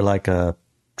instance, I would like $1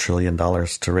 trillion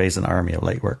to raise an army of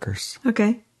light workers.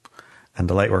 Okay. And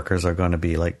the light workers are going to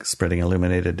be like spreading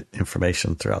illuminated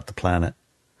information throughout the planet.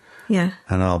 Yeah.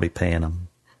 And I'll be paying them.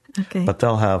 Okay. But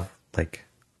they'll have like,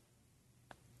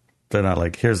 they're not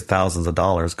like, here's thousands of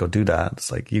dollars, go do that.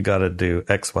 It's like, you got to do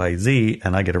X, Y, Z,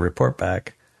 and I get a report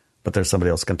back. But there's somebody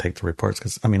else can take the reports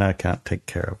because, I mean, I can't take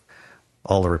care of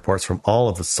all the reports from all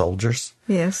of the soldiers.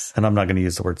 Yes. And I'm not going to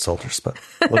use the word soldiers, but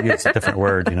we'll use a different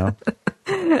word, you know.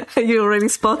 You already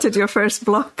spotted your first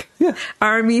block. Yeah.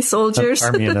 Army soldiers.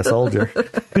 An army and a soldier.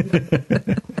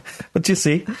 But you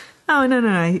see. Oh,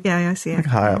 no. Yeah, I see it.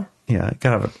 Yeah, it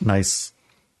kind of a nice...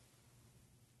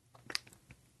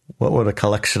 What would a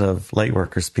collection of light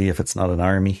workers be if it's not an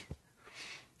army?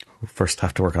 We first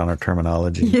have to work on our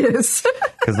terminology. Yes.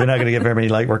 Because we're not going to get very many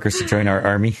light workers to join our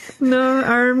army. No,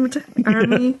 armed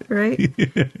army, right?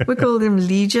 We call them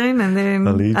Legion, and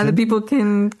then other people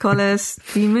can call us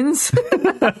demons.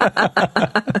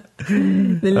 The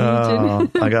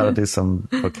Legion. I got to do some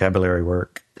vocabulary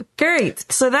work.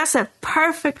 Great. So that's a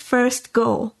perfect first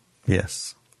goal.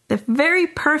 Yes. The very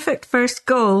perfect first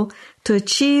goal to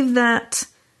achieve that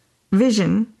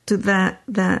vision, to that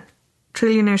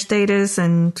trillionaire status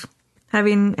and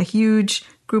having a huge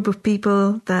group of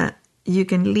people that you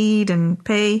can lead and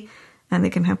pay, and they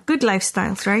can have good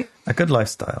lifestyles, right? A good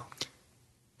lifestyle.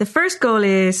 The first goal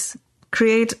is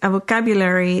create a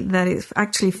vocabulary that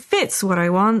actually fits what I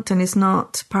want and is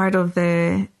not part of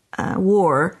the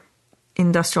war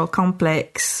industrial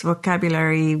complex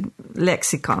vocabulary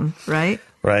lexicon, right?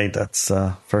 Right. That's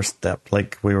first step.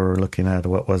 Like we were looking at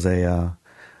what was a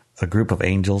group of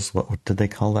angels. What did they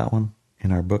call that one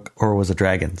in our book? Or was it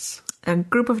dragons? A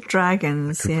group of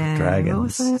dragons. Of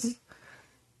dragons. What was that?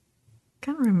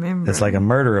 Can't remember. It's like a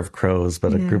murder of crows,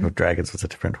 but a group of dragons was a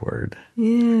different word.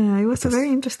 Yeah, it was a very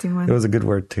interesting one. It was a good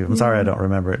word too. I'm sorry I don't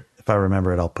remember it. If I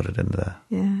remember it, I'll put it in the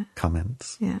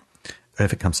comments. Yeah.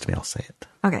 If it comes to me, I'll say it.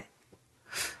 Okay.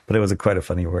 But it was quite a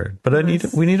funny word. But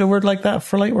we need a word like that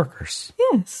for light workers.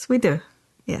 Yes, we do.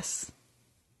 Yes.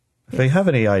 If you have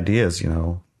any ideas,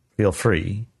 feel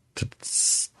free to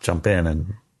jump in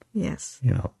and,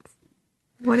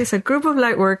 What is a group of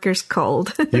light workers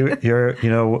called? you're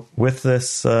with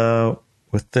this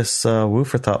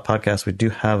WooForThought podcast, we do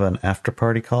have an after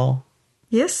party call.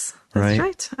 Yes, that's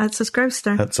right. At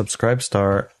Subscribestar. At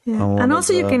Subscribestar. Yeah. And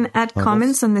also you can add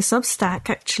comments on the Substack,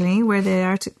 actually, where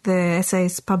the essay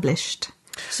is published.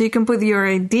 So you can put your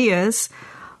ideas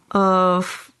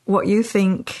of what you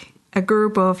think a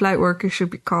group of light workers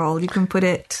should be called. You can put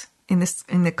it in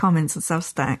the comments on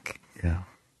Substack. Yeah.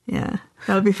 Yeah.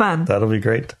 That'll be fun. That'll be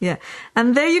great. Yeah.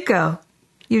 And there you go.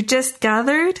 You just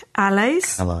gathered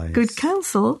allies. Good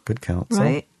counsel. Good counsel.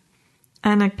 Right?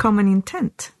 And a common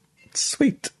intent.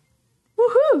 Sweet.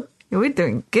 Woohoo! We're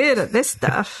doing good at this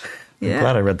stuff. Yeah. I'm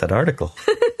glad I read that article.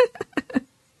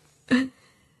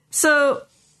 So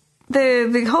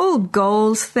the whole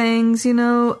goals things,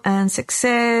 and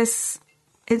success,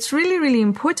 it's really, really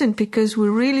important because we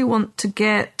really want to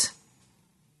get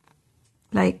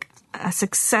like a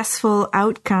successful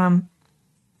outcome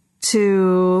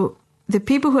to the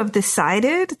people who have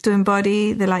decided to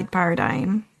embody the light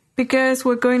paradigm, because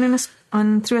we're going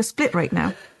through a split right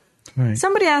now. Right.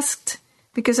 Somebody asked,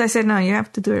 because I said, no, you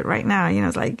have to do it right now.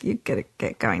 It's like, you got to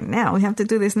get going now. We have to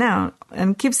do this now.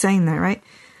 And keep saying that, right?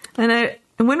 And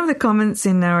one of the comments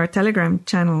in our Telegram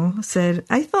channel said,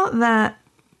 I thought that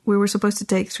we were supposed to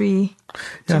take 3 generations.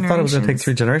 Yeah, I thought it was going to take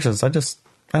 3 generations. I don't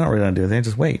really want to do anything.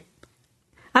 Just wait.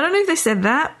 I don't know if they said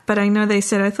that, but I know they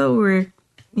said, I thought we were,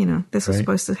 this was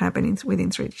supposed to happen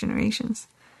within 3 generations.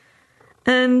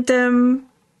 And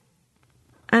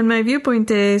my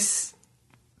viewpoint is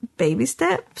baby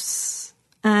steps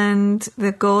and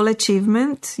the goal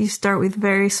achievement. You start with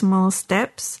very small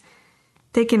steps.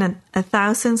 Taking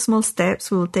 1,000 small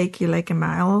steps will take you like a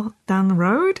mile down the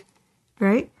road,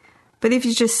 right? But if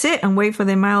you just sit and wait for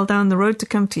the mile down the road to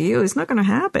come to you, it's not going to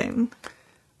happen.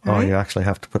 Right? Oh, you actually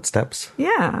have to put steps?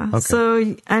 Yeah. Okay.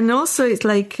 So, and also it's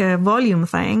like a volume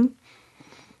thing.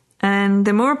 And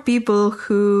the more people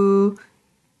who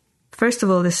first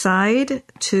of all, decide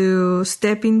to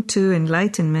step into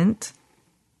enlightenment,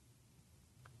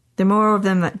 the more of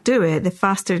them that do it, the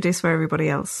faster it is for everybody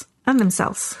else and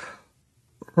themselves.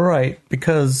 Right,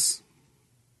 because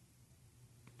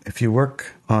if you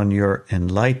work on your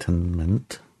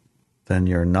enlightenment, then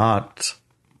you're not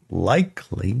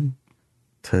likely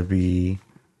to be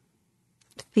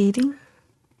feeding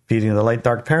the light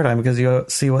dark paradigm because you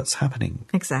see what's happening.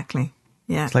 Exactly.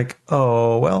 Yeah. It's like,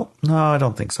 oh, well, no, I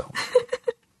don't think so.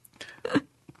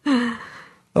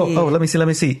 Let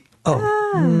me see. Oh,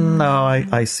 no,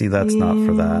 I see that's not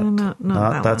for that.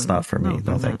 Not that's one. not for me.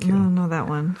 No, thank you. No, not that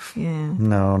one. Yeah.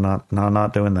 No,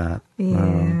 not doing that. Yeah.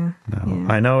 No. Yeah.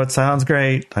 I know it sounds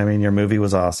great. I mean, your movie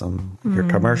was awesome. Your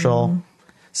commercial,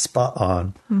 spot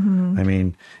on. Mm-hmm. I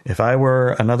mean, if I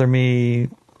were another me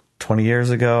 20 years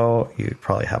ago, you'd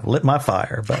probably have lit my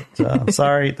fire. But I'm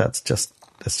sorry, it's just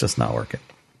not working.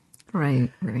 Right.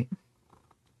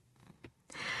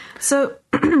 So,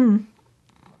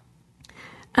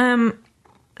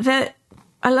 that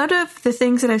a lot of the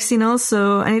things that I've seen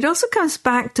also, and it also comes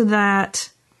back to that.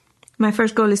 My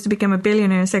first goal is to become a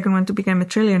billionaire. Second one to become a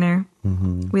trillionaire,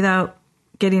 without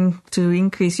getting to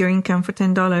increase your income for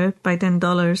 $10 by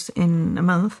 $10 in a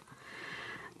month.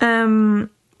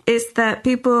 Is that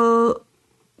people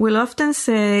will often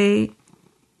say,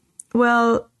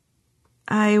 well,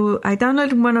 I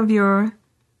downloaded one of your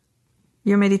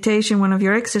meditation, one of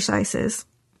your exercises,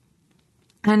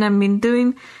 and I've been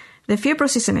doing the fear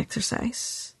processing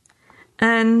exercise,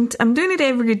 and I'm doing it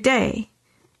every day,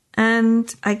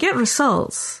 and I get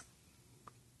results,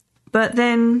 but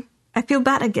then I feel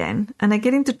bad again, and I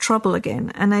get into trouble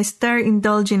again, and I start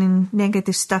indulging in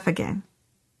negative stuff again.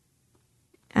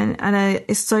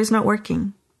 So it's not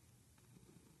working.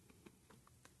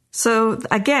 So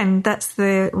again, that's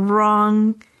the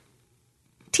wrong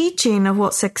teaching of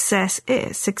what success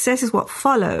is. Success is what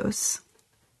follows.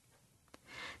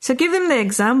 So give them the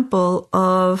example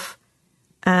of,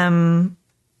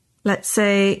 let's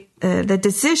say, the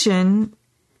decision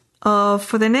of,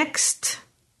 for the next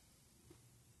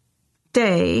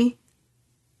day,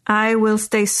 I will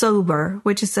stay sober,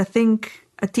 which is, I think,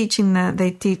 a teaching that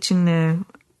they teach in the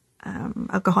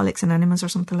Alcoholics Anonymous or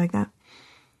something like that.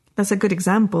 That's a good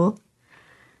example.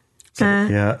 So,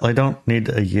 I don't need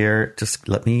a year. Just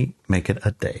let me make it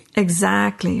a day.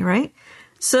 Exactly, right?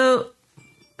 So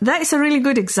that is a really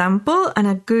good example and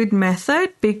a good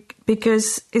method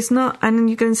because it's not, and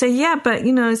you can say, yeah, but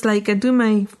it's like I do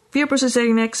my fear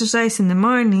processing exercise in the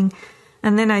morning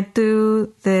and then I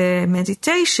do the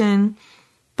meditation,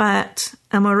 but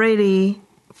I'm already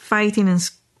fighting and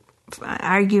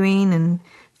arguing and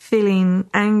feeling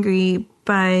angry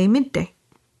by midday.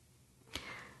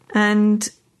 And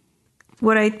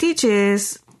what I teach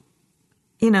is,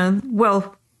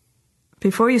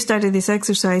 before you started this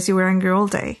exercise, you were angry all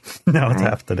day. Now it's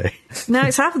half the day. Now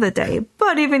it's half the day.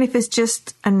 But even if it's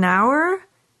just an hour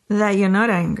that you're not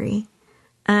angry,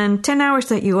 and 10 hours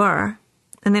that you are,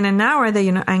 and then an hour that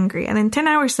you're not angry, and then 10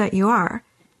 hours that you are,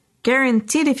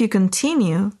 guaranteed if you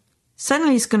continue,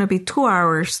 suddenly it's going to be 2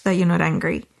 hours that you're not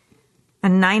angry,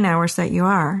 and 9 hours that you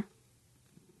are.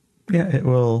 Yeah, it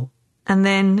will. And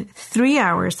then 3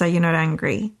 hours that you're not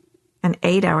angry, and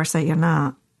 8 hours that you're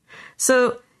not.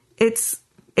 So it's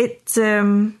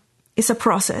a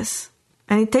process,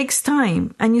 and it takes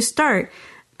time, and you start.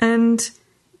 And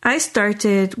I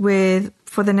started with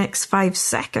for the next 5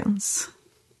 seconds,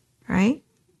 right?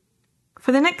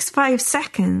 For the next 5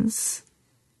 seconds,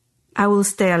 I will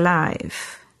stay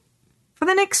alive. For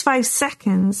the next 5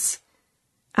 seconds,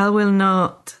 I will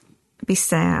not be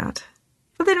sad.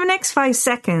 For the next 5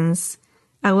 seconds,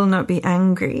 I will not be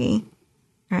angry,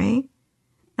 right?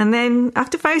 And then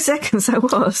after 5 seconds, I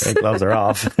was. Okay, gloves are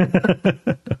off.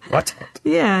 What?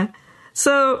 Yeah.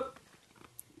 So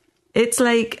it's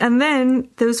like, and then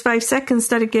those 5 seconds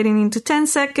started getting into 10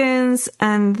 seconds,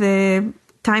 and the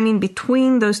time in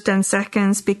between those 10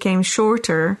 seconds became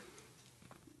shorter.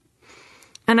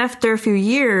 And after a few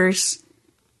years,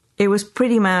 it was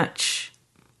pretty much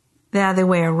the other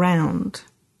way around.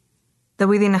 That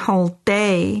within a whole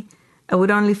day, I would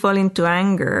only fall into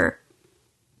anger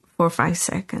for 5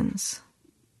 seconds.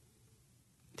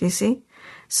 Do you see?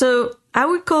 So I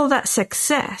would call that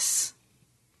success.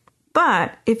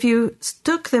 But if you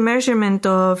took the measurement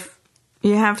of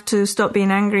you have to stop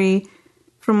being angry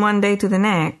from one day to the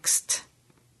next,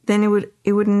 then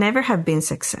it would never have been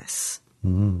success.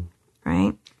 Mm.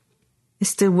 Right? It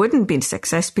still wouldn't be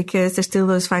success because there's still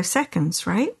those 5 seconds,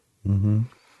 right? Mm-hmm.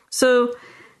 So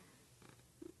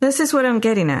this is what I'm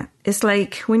getting at. It's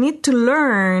like we need to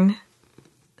learn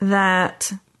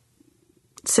that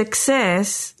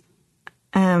success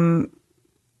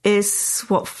is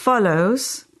what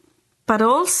follows, but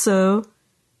also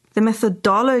the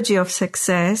methodology of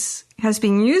success has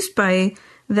been used by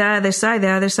the other side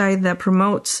that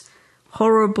promotes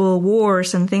horrible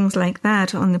wars and things like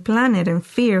that on the planet, and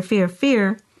fear.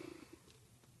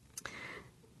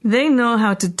 They know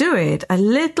how to do it a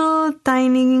little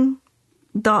tiny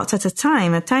dot at a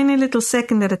time, a tiny little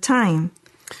second at a time.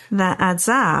 That adds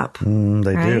up.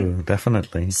 They do,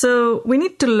 definitely. So we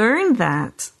need to learn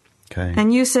that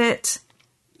and use it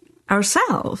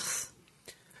ourselves.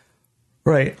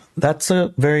 Right. That's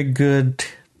a very good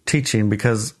teaching,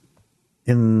 because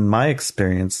in my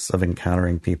experience of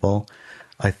encountering people,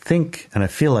 I think and I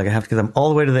feel like I have to get them all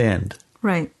the way to the end.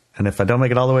 Right. And if I don't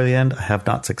make it all the way to the end, I have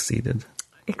not succeeded.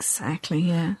 Exactly,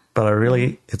 yeah. But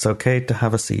it's okay to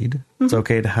have a seed. Mm-hmm. It's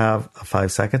okay to have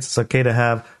 5 seconds. It's okay to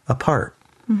have a part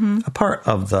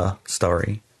of the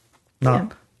story,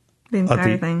 not the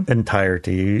entire thing.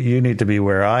 Entirety. You need to be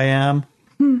where I am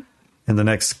in the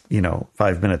next,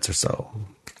 5 minutes or so.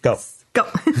 Go.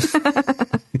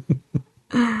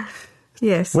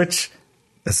 Yes. Which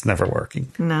is never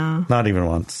working. No. Not even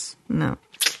once. No.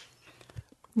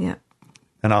 Yeah.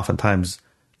 And oftentimes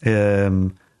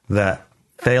that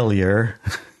failure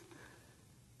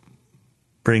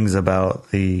brings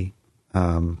about the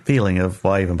feeling of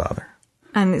why even bother.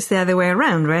 And it's the other way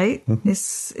around, right? Mm-hmm.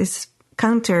 It's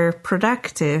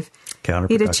counterproductive.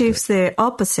 It achieves the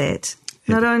opposite.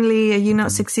 Not only are you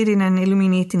not succeeding in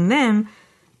illuminating them,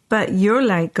 but your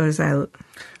light goes out.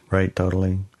 Right,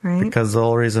 totally. Right? Because the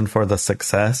whole reason for the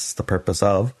success, the purpose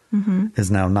of, is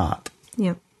now not.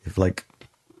 Yep. You've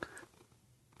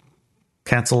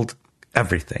canceled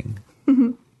everything.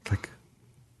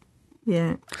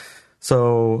 Yeah.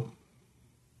 So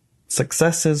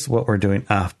success is what we're doing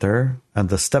after, and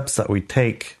the steps that we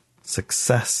take.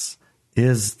 Success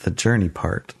is the journey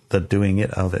part, the doing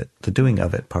of it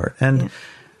part. And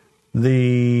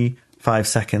the 5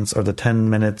 seconds or the 10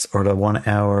 minutes or the 1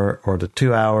 hour or the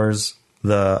 2 hours,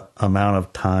 the amount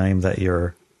of time that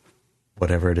you're,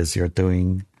 whatever it is you're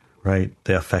doing, right?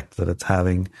 The effect that it's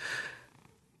having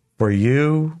for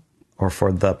you or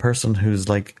for the person who's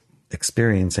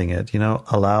experiencing it,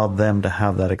 allow them to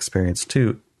have that experience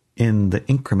too in the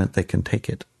increment they can take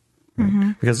it.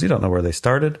 Right? Because you don't know where they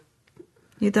started.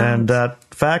 You don't. And the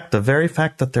very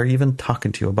fact that they're even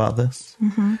talking to you about this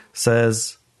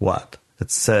says what?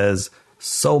 It says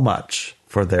so much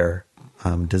for their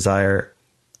desire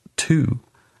to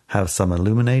have some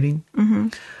illuminating.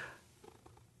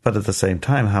 But at the same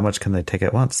time, how much can they take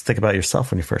at once? Think about yourself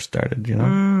when you first started,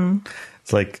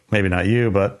 It's maybe not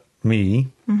you, but me.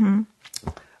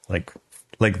 Like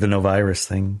the no virus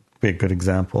thing, be a good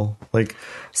example.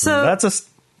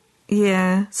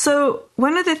 Yeah. So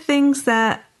one of the things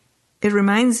that it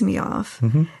reminds me of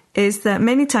is that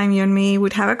many times you and me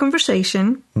would have a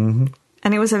conversation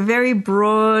and it was a very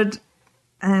broad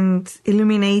and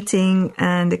illuminating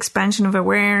and expansion of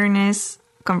awareness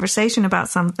conversation about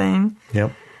something.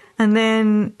 Yep. And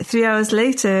then 3 hours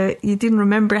later, you didn't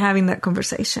remember having that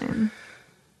conversation.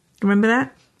 Remember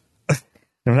that?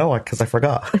 No, because I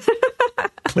forgot.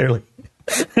 Clearly.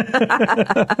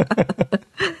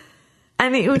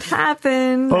 And it would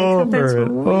happen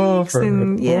over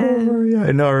and yeah.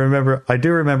 I know. I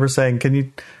do remember saying,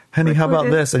 honey, how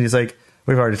about this? And he's like,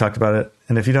 we've already talked about it.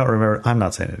 And if you don't remember, I'm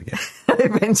not saying it again.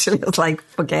 Eventually, it's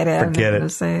forget it. I'm not going to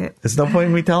say it. There's no point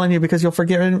in me telling you because you'll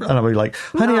forget it. And I'll be like,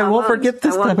 honey, I won't forget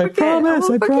this time. I promise.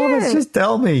 Just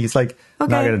tell me. He's like, not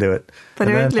going to do it. But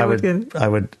and then I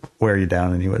would wear you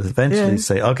down and you would eventually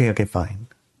say, okay, fine.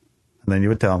 And then you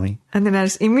would tell me. And then I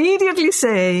just immediately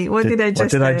say, what did I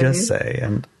just say?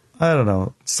 And I don't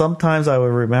know. Sometimes I would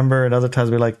remember and other times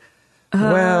I'd be like,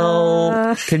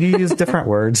 well, can you use different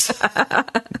words?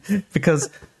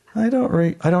 Because I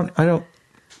don't.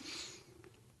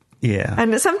 Yeah.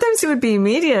 And sometimes it would be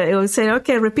immediate. It would say,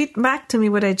 okay, repeat back to me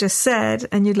what I just said.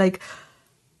 And you'd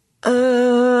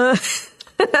But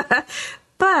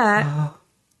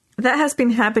that has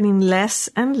been happening less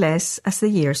and less as the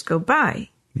years go by,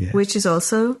 which is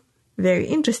also very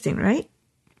interesting, right?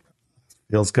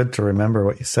 Feels good to remember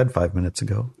what you said 5 minutes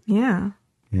ago. Yeah.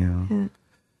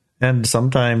 And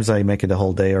sometimes I make it a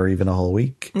whole day or even a whole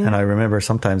week. Yeah. And I remember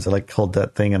sometimes I hold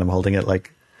that thing and I'm holding it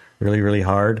really, really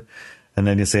hard. And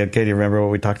then you say, okay, do you remember what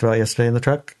we talked about yesterday in the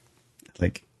truck?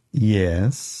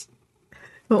 Yes.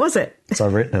 What was it? So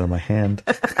I've written it on my hand.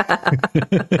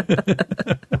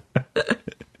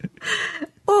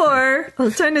 Or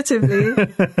alternatively,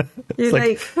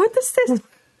 you're what does this?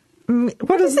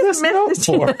 What is this note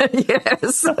for?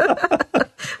 Yes. What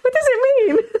does it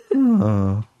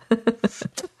mean?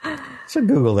 should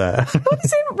Google that. Why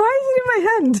is it in my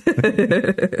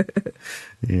hand?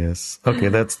 Yes. Okay,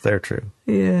 they're true.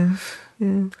 Yeah.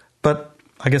 But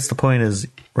I guess the point is,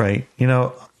 right, you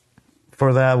know,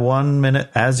 for that 1 minute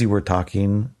as you were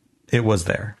talking, it was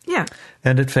there. Yeah.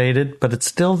 And it faded, but it's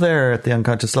still there at the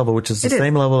unconscious level, which is the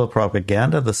same level of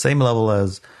propaganda, the same level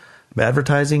as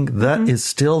advertising. That is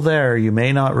still there. You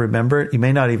may not remember it. You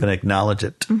may not even acknowledge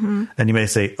it. And you may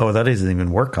say, oh, that doesn't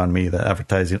even work on me, the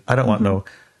advertising. I don't want no,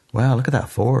 wow, look at that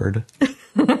Ford.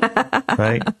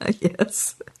 Right?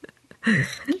 Yes.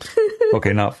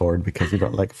 Okay, not Ford, because you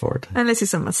don't like Ford. Unless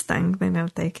it's a Mustang, then I'll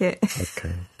take it.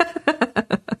 Okay.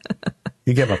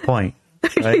 You get my point.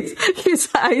 Right? His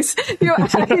eyes, your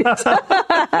eyes,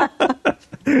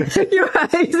 your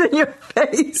eyes and your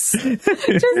face just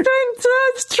went so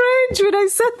strange when I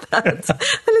said that.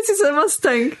 Unless it's a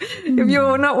Mustang. If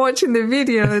you're not watching the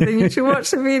video, then you should watch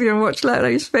the video and watch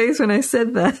Larry's face when I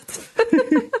said that.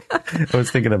 I was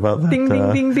thinking about that ding,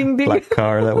 ding, ding, ding, ding. black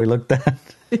car that we looked at.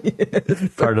 Yes.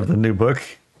 Part of the new book.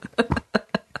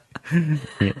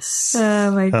 Yes.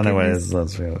 Oh my Anyways,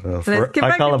 goodness.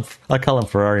 I call them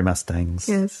Ferrari Mustangs.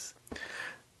 Yes.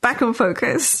 Back on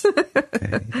focus.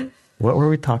 Okay. What were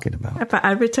we talking about? About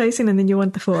advertising, and then you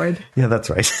want the Ford. Yeah, that's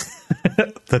right.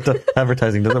 The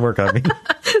advertising doesn't work on me.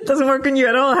 It doesn't work on you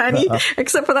at all, honey,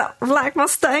 except for that black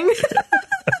Mustang.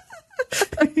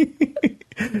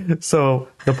 So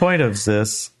the point of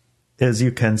this is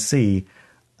you can see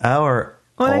All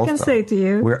I can say to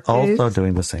you, we're also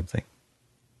doing the same thing.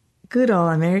 Good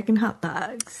old American hot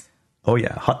dogs. Oh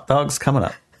yeah, hot dogs coming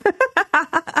up.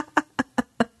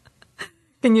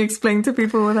 Can you explain to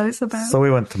people what that's about? So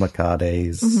we went to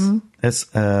Macade's.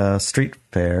 It's a street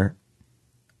fair.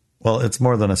 Well, it's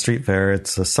more than a street fair.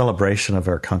 It's a celebration of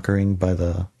our conquering by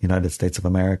the United States of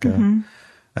America and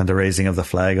the raising of the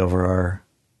flag over our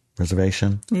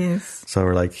reservation. Yes. So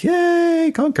we're like,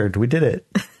 yay, conquered. We did it.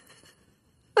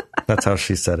 That's how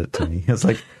she said it to me. It's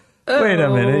like, wait a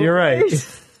minute, you're right.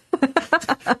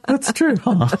 That's true,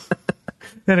 huh?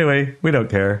 Anyway, we don't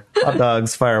care. Hot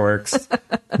dogs, fireworks,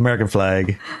 American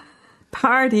flag.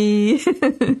 Party.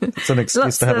 It's an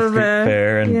excuse to have a street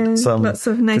fair and some lots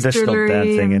of nice traditional jewelry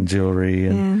dancing and jewelry.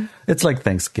 And it's like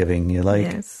Thanksgiving. You like?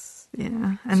 Yes.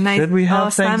 Yeah. And nice. Should we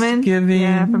have Thanksgiving?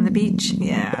 Yeah, from the beach.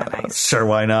 Yeah. Nice. Sure,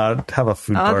 why not? Have a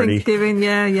food party. Thanksgiving.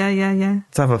 Yeah.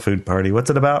 Let's have a food party. What's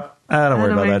it about? Don't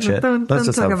worry about that shit. Don't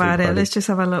talk about it. Let's just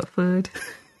have a lot of food.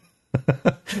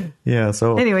 Yeah.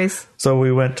 So, anyways, so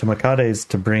we went to Macade's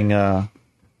to bring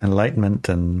enlightenment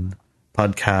and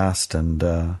podcast and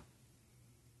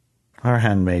our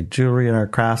handmade jewelry and our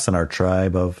crafts and our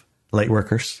tribe of light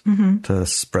workers to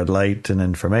spread light and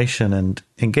information and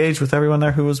engage with everyone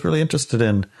there who was really interested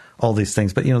in all these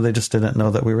things. But, you know, they just didn't know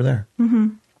that we were there.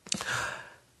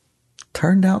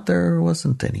 Turned out there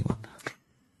wasn't anyone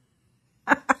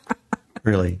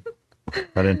really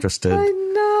that interested. I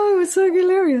know, it's so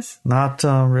hilarious. Not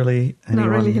really anyone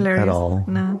Not really hilarious at all.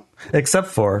 No. Except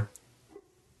for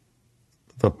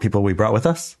the people we brought with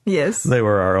us. Yes. They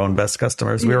were our own best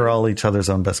customers. We were all each other's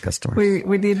own best customers.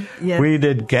 We did, We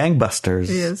did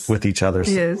gangbusters with each other.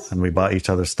 Yes. And we bought each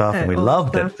other's stuff and we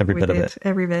loved it. Every bit of it.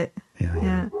 Every bit.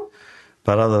 Yeah.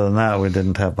 But other than that, we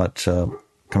didn't have much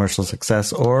commercial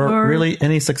success or really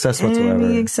any success whatsoever.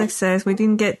 Any success. We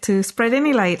didn't get to spread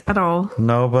any light at all.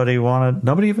 Nobody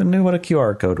even knew what a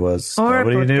QR code was.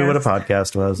 Nobody knew what a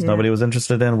podcast was. Yeah. Nobody was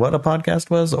interested in what a podcast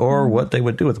was or what they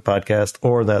would do with a podcast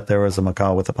or that there was a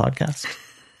macaw with a podcast.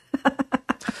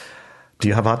 Do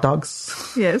you have hot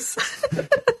dogs? Yes.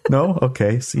 No?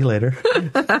 Okay. See you later.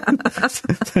 Have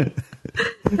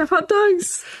hot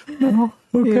dogs? No.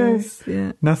 Okay. Yes,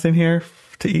 yeah. Nothing here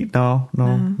to eat? No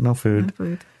food. No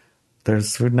food.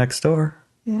 There's food next door.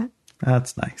 Yeah.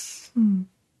 That's nice.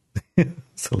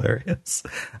 It's hilarious.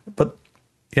 But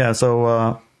yeah,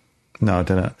 so no,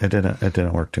 it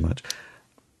didn't work too much.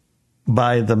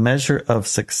 By the measure of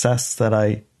success that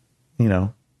I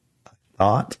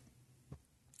thought,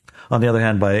 on the other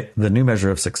hand, by the new measure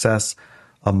of success,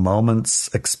 a moment's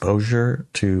exposure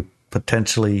to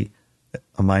potentially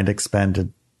a mind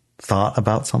expanded thought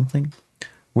about something,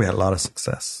 we had a lot of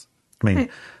success. I mean,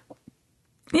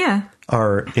 yeah,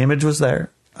 our image was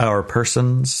there. Our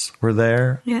persons were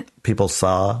there. Yeah. People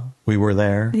saw we were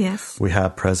there. Yes. We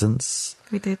had presence.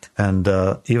 We did. And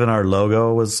even our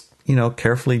logo was,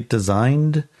 carefully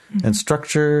designed and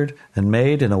structured and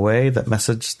made in a way that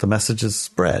the messages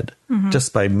spread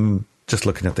just by just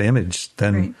looking at the image.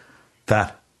 Then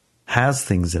that has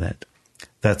things in it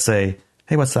that say,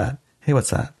 hey, what's that? Hey, what's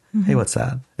that? Hey, what's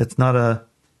that? It's not a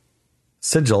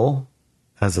sigil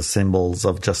as a symbols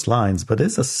of just lines, but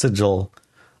it's a sigil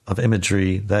of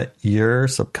imagery that your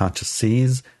subconscious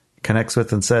sees, connects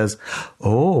with, and says,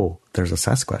 oh, there's a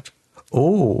Sasquatch.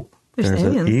 Oh, there's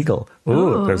an eagle.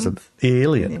 Oh, there's an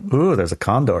alien. Oh, there's a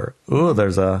condor. Oh,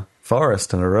 there's a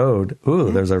forest and a road.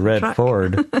 Oh, there's a red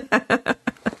Ford.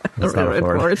 It's not a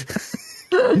Ford.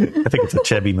 I think it's a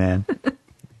Chevy man.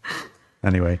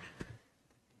 Anyway.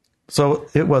 So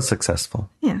it was successful.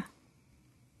 Yeah.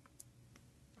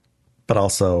 But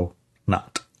also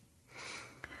not.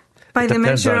 By the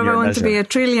measure of I want to be a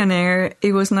trillionaire,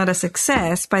 it was not a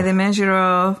success. By the measure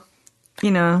of,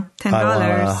 $10. I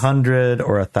want 100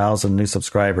 or 1,000 new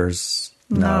subscribers.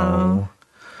 No.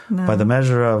 By the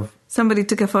measure of... Somebody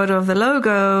took a photo of the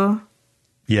logo.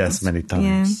 Yes, many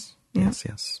times. Yeah.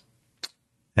 Yes.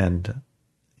 And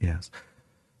yes.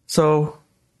 So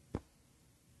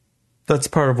that's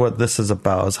part of what this is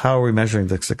about, is how are we measuring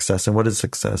the success and what is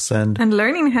success? And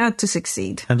learning how to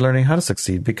succeed.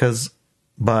 Because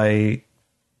by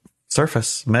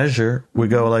surface measure, we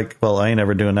go like, well, I ain't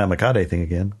ever doing that Makade thing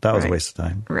again. That was a waste of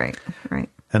time. Right.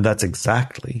 And that's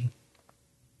exactly,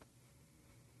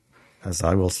 as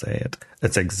I will say it,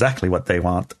 it's exactly what they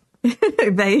want.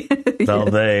 They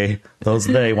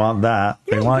want that.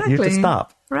 They want you to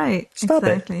stop. Right. Stop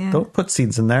it. Yeah. Don't put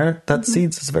seeds in there. That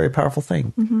seeds is a very powerful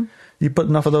thing. Mm-hmm. You put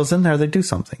enough of those in there, they do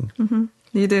something. Mm-hmm.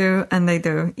 You do, and they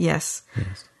do. Yes.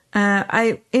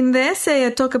 In the essay, I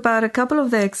talk about a couple of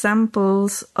the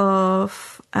examples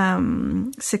of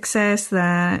success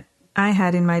that I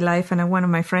had in my life and one of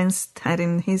my friends had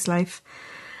in his life.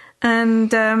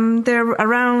 And they're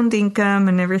around income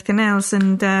and everything else.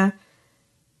 And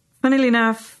funnily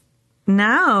enough,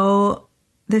 now,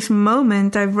 this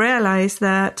moment, I've realized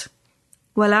that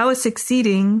while I was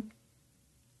succeeding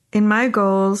in my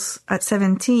goals at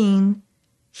 17,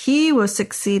 he was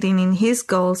succeeding in his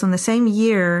goals on the same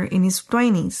year in his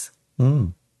 20s.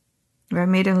 Or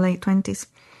made in late 20s.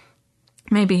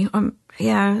 Maybe. I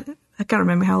can't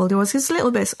remember how old he was. He's a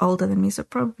little bit older than me, so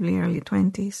probably early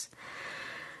 20s.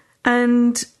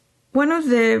 And one of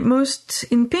the most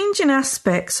impinging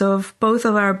aspects of both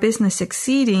of our business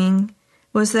succeeding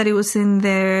was that it was in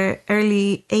their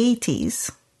early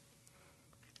 80s.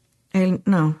 Late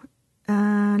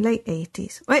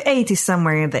 80s. Well, 80s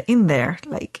somewhere in there,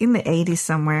 like in the 80s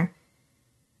somewhere.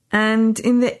 And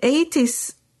in the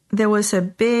 80s, there was a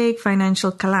big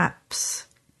financial collapse.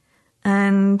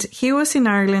 And he was in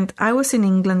Ireland, I was in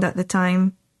England at the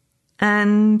time.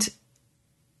 And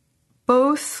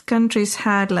both countries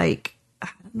had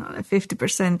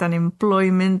 50%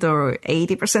 unemployment or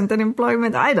 80%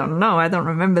 unemployment. I don't know. I don't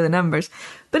remember the numbers.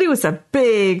 But it was a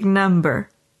big number,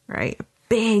 right? A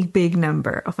big, big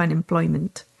number of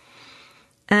unemployment.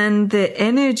 And the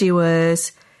energy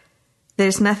was,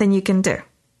 there's nothing you can do.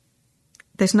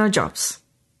 There's no jobs.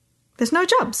 There's no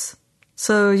jobs.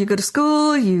 So you go to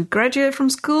school, you graduate from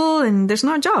school, and there's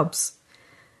no jobs.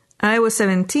 I was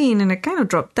 17 and I kind of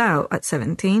dropped out at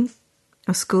 17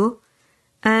 of school.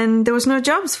 And there was no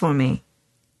jobs for me.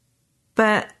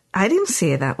 But I didn't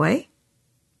see it that way.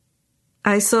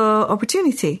 I saw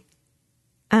opportunity.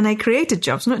 And I created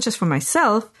jobs, not just for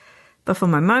myself, but for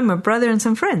my mom, my brother, and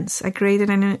some friends. I created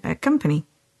a company.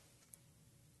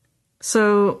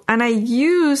 So, and I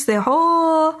used the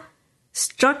whole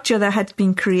structure that had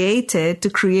been created to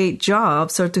create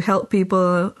jobs or to help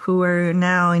people who are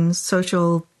now in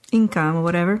social income or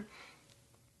whatever.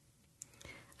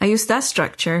 I used that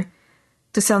structure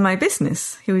to sell my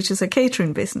business, which is a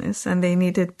catering business. And they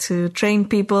needed to train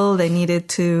people. They needed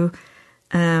to,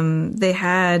 they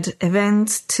had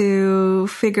events to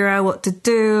figure out what to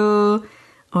do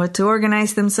or to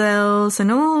organize themselves.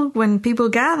 And when people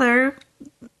gather,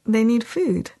 they need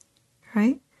food,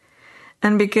 right?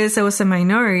 And because I was a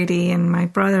minority and my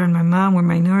brother and my mom were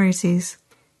minorities,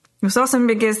 it was awesome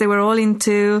because they were all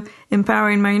into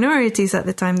empowering minorities at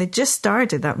the time. They just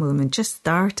started that movement, just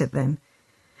started then.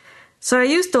 So I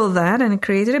used all that and I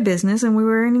created a business and we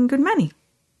were earning good money.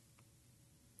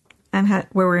 And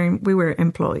we were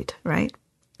employed, right?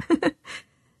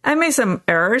 I made some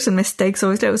errors and mistakes.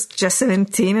 Obviously, I was just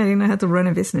 17. I didn't know how to run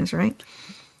a business, right?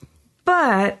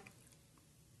 But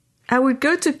I would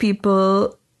go to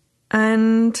people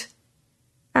and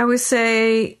I would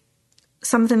say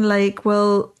something like,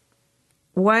 well,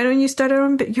 why don't you start your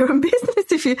own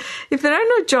business? If there are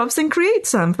no jobs, then create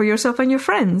some for yourself and your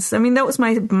friends. I mean, that was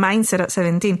my mindset at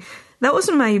 17. That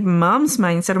wasn't my mom's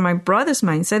mindset or my brother's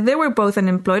mindset. They were both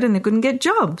unemployed and they couldn't get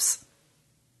jobs.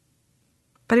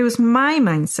 But it was my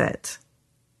mindset.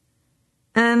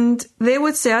 And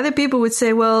other people would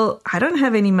say, well, I don't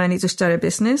have any money to start a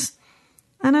business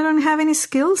and I don't have any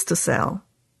skills to sell.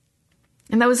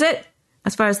 And that was it.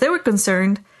 As far as they were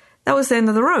concerned, that was the end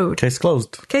of the road. Case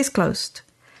closed. Case closed.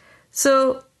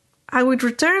 So I would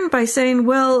return by saying,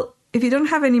 well, if you don't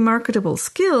have any marketable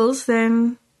skills,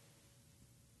 then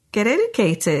get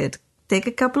educated. Take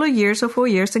a couple of years or 4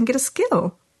 years and get a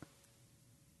skill.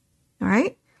 All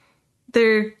right?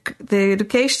 The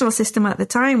educational system at the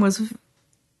time was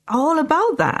all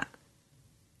about that.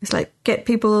 It's like get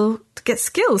people to get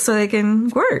skills so they can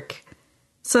work.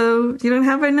 So you don't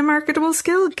have any marketable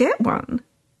skill, get one.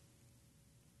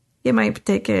 You might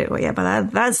take it, well, yeah,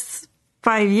 but that's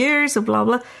 5 years of blah,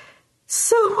 blah.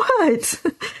 So what?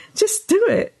 Just do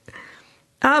it.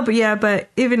 But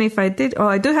even if I did,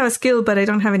 I do have a skill, but I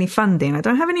don't have any funding. I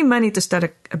don't have any money to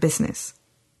start a business.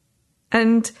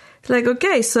 And it's like,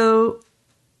 okay, so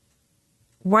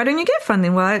why don't you get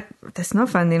funding? Well, there's no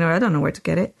funding, or I don't know where to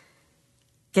get it.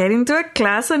 Get into a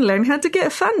class and learn how to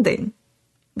get funding.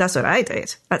 That's what I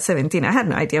did at 17. I had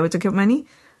no idea where to get money.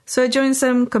 So I joined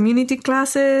some community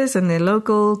classes in the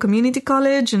local community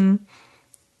college, and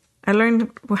I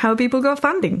learned how people got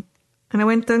funding. And I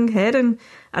went ahead, and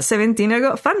at 17, I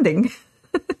got funding.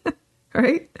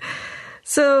 Right?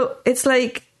 So it's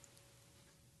like,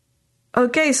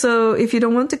 okay, so if you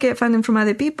don't want to get funding from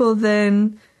other people,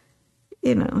 then,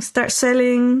 start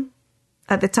selling.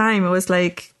 At the time, it was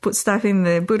like, put stuff in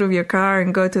the boot of your car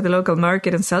and go to the local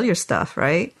market and sell your stuff,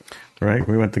 right? Right.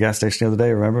 We went to the gas station the other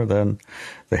day, remember? Then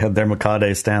they had their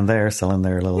Macade stand there selling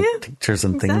their little tinctures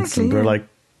and things. And we're like,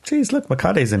 geez, look,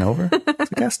 Macade's in over. The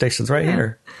gas station's right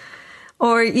here.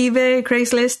 Or eBay,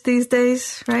 Craigslist these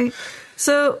days, right?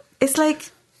 So it's like,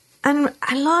 and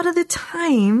a lot of the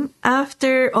time,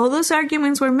 after all those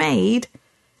arguments were made,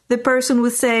 the person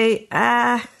would say,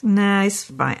 nah, it's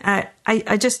fine.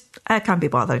 I can't be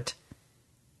bothered.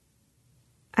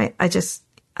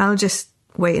 I'll just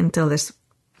wait until there's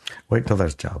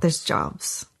jobs. There's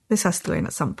jobs. This has to end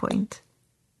at some point.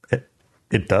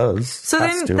 It does. So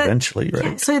has to eventually, right?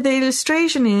 Yeah, so the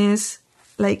illustration is,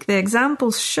 like the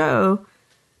examples show,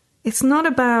 it's not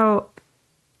about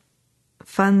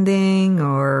funding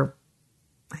or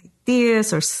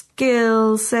ideas or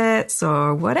skill sets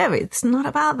or whatever. It's not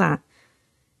about that.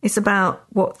 It's about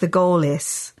what the goal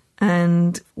is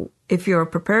and if you're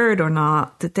prepared or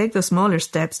not to take the smaller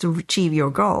steps to achieve your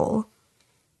goal.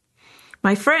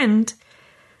 My friend,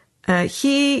 I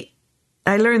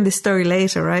learned this story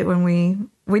later, right? When we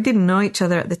didn't know each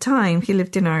other at the time. He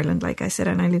lived in Ireland, like I said,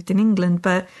 and I lived in England.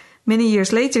 But many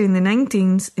years later, in the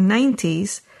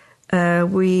 90s,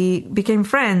 we became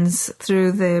friends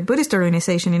through the Buddhist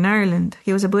organization in Ireland.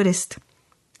 He was a Buddhist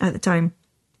at the time,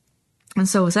 and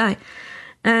so was I.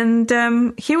 And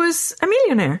he was a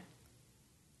millionaire.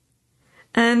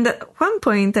 And at one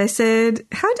point I said,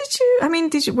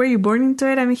 were you born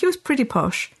into it? He was pretty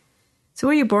posh. So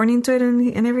were you born into it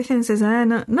and everything? He says,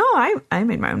 no, I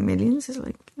made my own millions. It's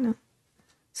like,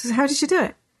 Says, how did you do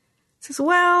it? He says,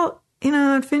 well,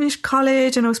 I'd finished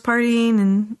college and I was partying,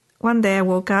 and one day I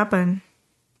woke up and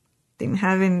didn't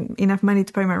have enough money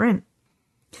to pay my rent.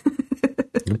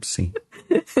 Oopsie.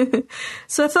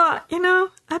 So I thought,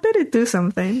 I better do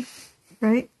something,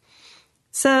 right?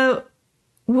 So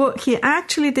what he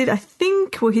actually did, I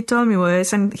think what he told me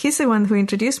was, and he's the one who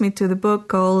introduced me to the book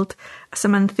called As a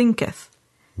Man Thinketh,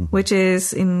 which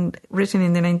is written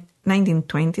in the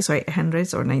 1920s or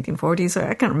 800s or 1940s, or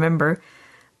I can't remember,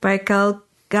 by a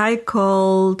guy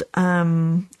called,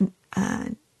 I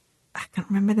can't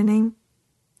remember the name.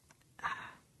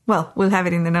 Well, we'll have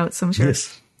it in the notes, I'm sure.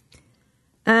 Yes.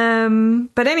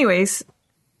 But anyways,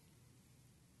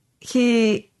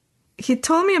 he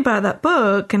told me about that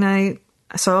book, and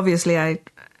so obviously I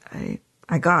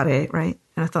got it, right?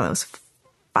 And I thought it was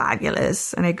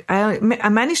fabulous. And I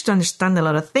managed to understand a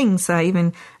lot of things that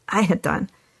I had done,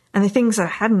 and the things I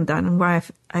hadn't done, and why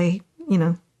it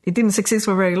didn't succeed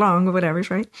for very long or whatever,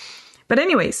 right? But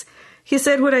anyways, he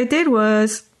said what I did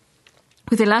was,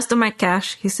 with the last of my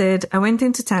cash, he said, I went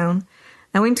into town.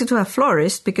 I went into a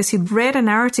florist because he'd read an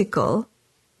article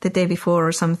the day before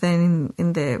or something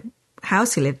in the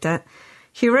house he lived at.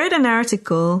 He read an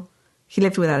article, he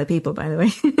lived with other people, by the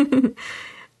way,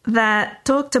 that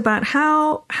talked about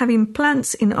how having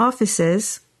plants in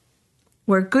offices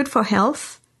were good for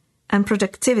health and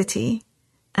productivity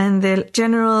and the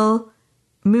general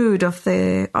mood of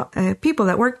the people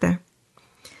that worked there.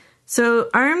 So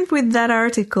armed with that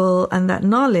article and that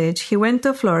knowledge, he went to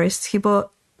a florist. He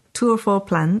bought 2 or 4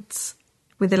 plants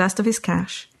with the last of his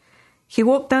cash. He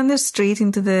walked down the street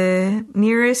into the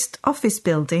nearest office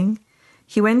building.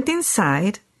 He went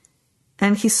inside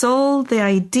and he sold the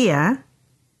idea,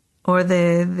 or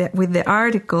with the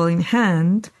article in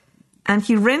hand, and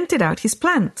he rented out his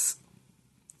plants.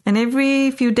 And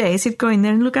every few days he'd go in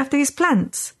there and look after his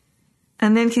plants.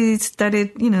 And then he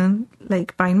started,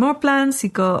 like buying more plants. He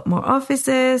got more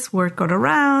offices, word got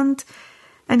around,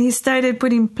 and he started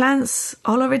putting plants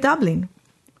all over Dublin.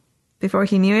 Before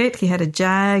he knew it, he had a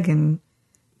Jag and,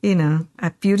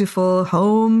 a beautiful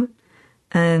home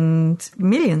and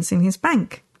millions in his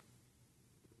bank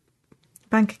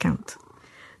account.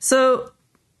 So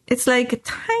it's like a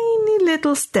tiny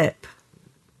little step.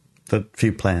 The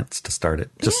few plants to start it.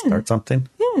 Just start something.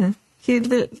 Yeah.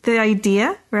 The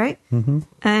idea, right? Mm-hmm.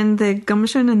 And the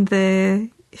gumption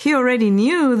and he already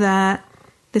knew that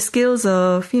the skills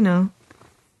of,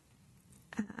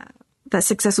 that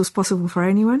success was possible for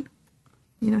anyone,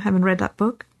 having read that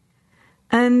book.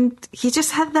 And he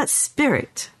just had that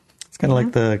spirit. It's kind of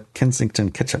like the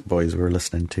Kensington Ketchup Boys we were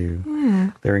listening to.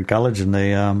 Yeah. They were in college and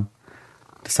they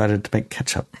decided to make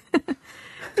ketchup.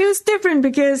 It was different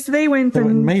because they went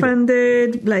and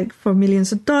funded like for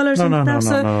millions of dollars.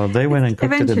 No. They went and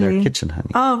cooked it in their kitchen,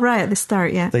 honey. Oh, right, at the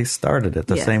start, yeah. They started it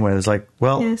the same way. It was like,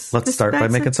 let's start by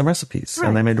making some recipes. Right.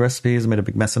 And they made recipes, made a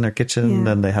big mess in their kitchen. Yeah.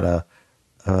 Then they had a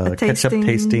ketchup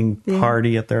tasting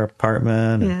party at their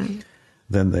apartment. And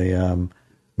then they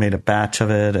made a batch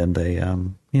of it and they,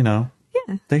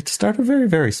 they started very,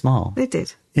 very small. They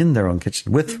did. In their own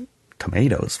kitchen with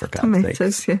tomatoes, for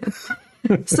God's sake.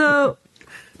 Yeah. So...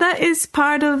 that is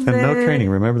part of and no training.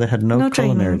 Remember, they had no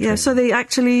culinary training. Yeah, so they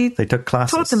took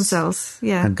classes. Taught themselves,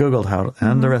 and Googled how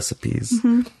and the recipes.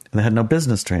 Mm-hmm. And they had no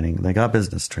business training. They got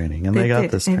business training. And they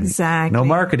got this training. Exactly. No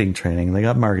marketing training. They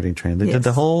got marketing training. They did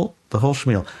the whole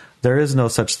schmeal. There is no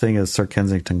such thing as Sir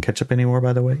Kensington ketchup anymore,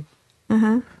 by the way.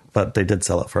 Uh-huh. But they did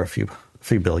sell it for a few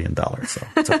 $1 billion, so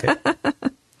it's okay.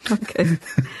 Okay.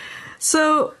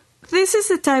 So this is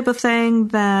the type of thing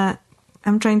that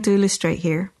I'm trying to illustrate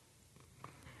here.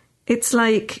 It's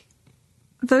like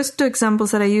those two examples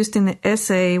that I used in the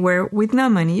essay where with no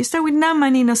money, you start with no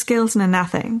money, no skills, no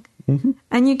nothing. Mm-hmm.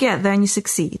 And you get there and you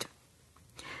succeed.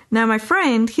 Now, my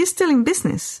friend, he's still in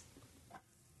business.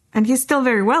 And he's still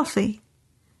very wealthy.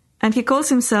 And he calls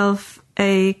himself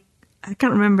a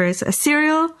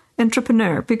serial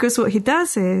entrepreneur. Because what he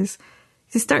does is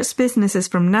he starts businesses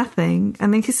from nothing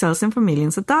and then he sells them for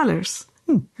millions of dollars.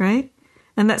 Right?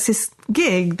 And that's his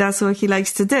gig. That's what he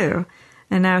likes to do.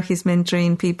 And now he's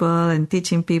mentoring people and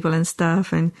teaching people and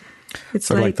stuff. And it's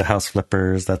sort of like the house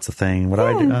flippers. That's the thing. What do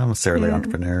I do? I'm a serial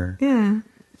entrepreneur. Yeah.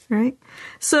 Right.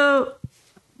 So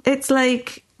it's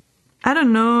like, I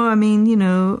don't know. I mean,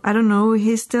 I don't know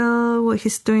what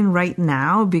he's doing right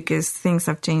now because things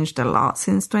have changed a lot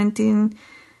since what's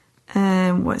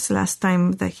the last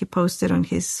time that he posted on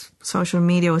his social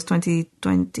media was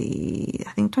 2020,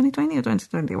 I think 2020 or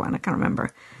 2021. I can't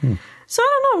remember. So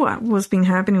I don't know what's been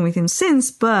happening with him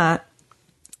since, but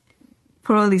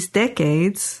for all these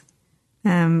decades,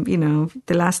 the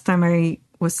last time I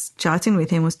was chatting with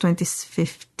him was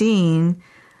 2015,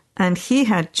 and he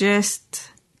had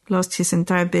just lost his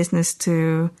entire business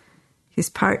to his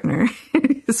partner.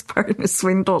 His partner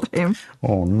swindled him.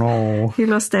 Oh, no. He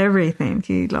lost everything.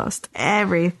 He had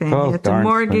to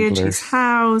mortgage his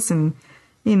house and,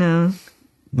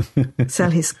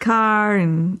 sell his car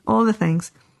and all the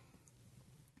things.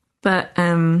 But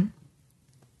and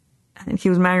he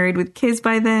was married with kids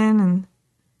by then,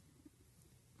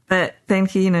 but then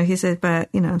he said,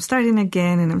 I'm starting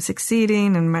again and I'm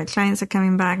succeeding and my clients are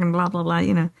coming back and blah blah blah,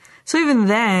 So even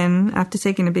then, after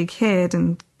taking a big hit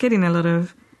and getting a lot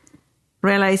of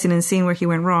realizing and seeing where he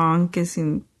went wrong, because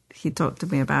he talked to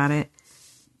me about it,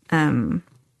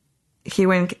 he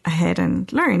went ahead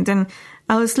and learned. And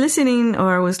I was listening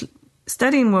or I was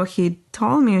studying what he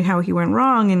told me how he went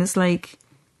wrong, and it's like,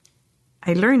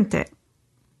 I learned it,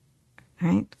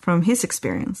 right, from his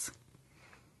experience.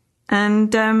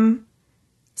 And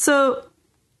so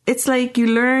it's like you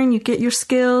learn, you get your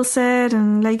skill set,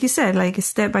 and like you said, like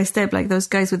step by step, like those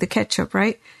guys with the ketchup,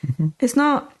 right? Mm-hmm. It's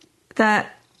not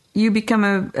that you become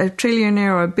a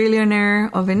trillionaire or a billionaire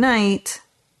overnight,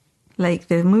 like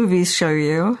the movies show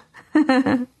you.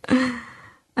 But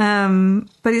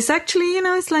it's actually,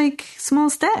 it's like small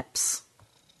steps.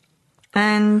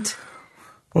 And...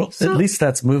 Well, at least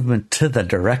that's movement to the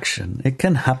direction. It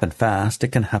can happen fast,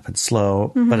 it can happen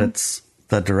slow, but it's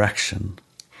the direction.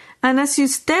 And as you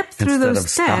step through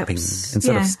those steps...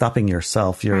 Instead of stopping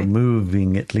yourself, you're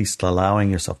moving, at least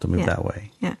allowing yourself to move that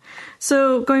way. Yeah.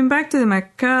 So going back to the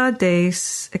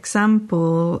Mercade's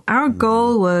example, our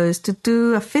goal was to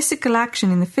do a physical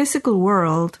action in the physical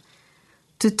world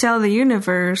to tell the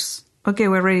universe, okay,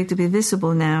 we're ready to be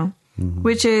visible now,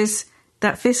 which is...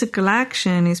 that physical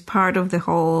action is part of the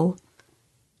whole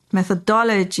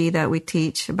methodology that we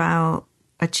teach about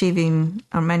achieving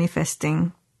or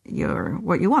manifesting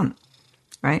what you want,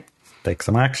 right? take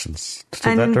some actions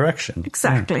to that direction.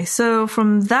 Exactly. Yeah. So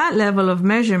from that level of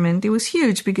measurement, it was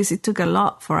huge because it took a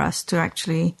lot for us to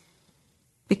actually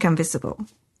become visible.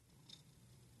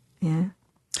 Yeah.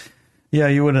 Yeah,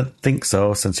 you wouldn't think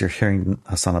so since you're hearing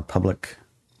us on a public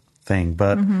thing,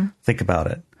 but think about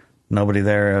it. Nobody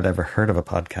there had ever heard of a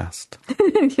podcast.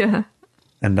 Yeah.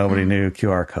 And nobody knew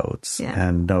QR codes. Yeah.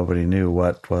 And nobody knew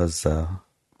what was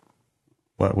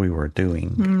what we were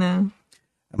doing. No.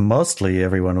 Mostly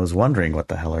everyone was wondering, what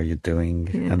the hell are you doing?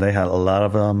 Yeah. And they had a lot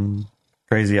of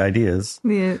crazy ideas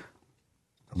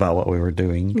about what we were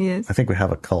doing. Yes. I think we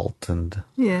have a cult, and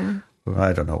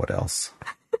I don't know what else.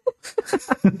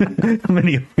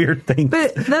 Many weird things.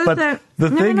 But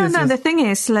the thing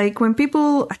is, like, when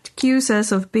people accuse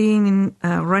us of being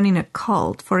running a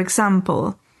cult, for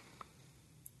example,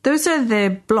 those are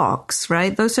the blocks,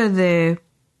 right? Those are the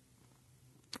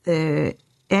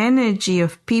energy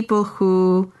of people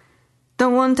who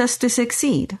don't want us to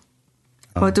succeed,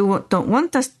 or don't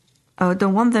want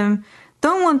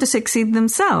to succeed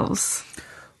themselves.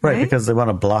 Right, because they want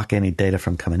to block any data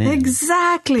from coming in.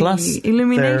 Exactly. Plus,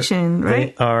 illumination,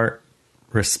 right? They are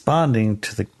responding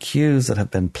to the cues that have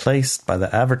been placed by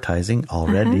the advertising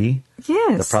already.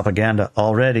 Yes. The propaganda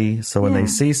already. So when they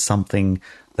see something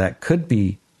that could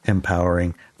be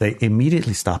empowering, they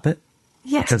immediately stop it.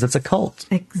 Yes. Because it's a cult.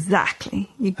 Exactly.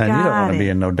 You don't want to be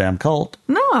in no damn cult.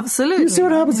 No, absolutely. You see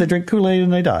what happens? They drink Kool-Aid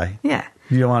and they die. Yeah.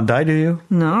 You don't want to die, do you?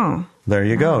 No. There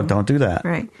you go. Don't do that.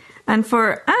 Right. And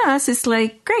for us, it's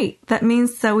like, great. That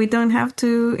means that we don't have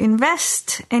to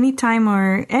invest any time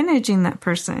or energy in that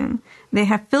person. They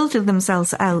have filtered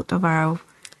themselves out of our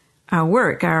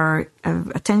work, our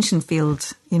attention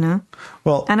field, you know?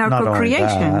 Well, and our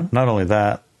procreation. Not only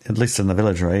that, at least in the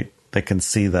village, right? They can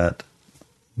see that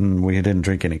we didn't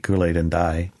drink any Kool-Aid and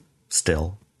die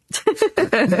still.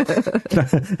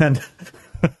 And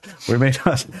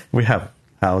we have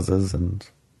houses and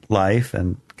life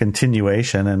and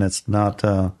continuation, and it's not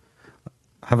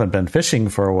haven't been fishing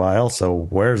for a while, so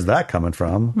where's that coming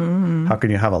from? How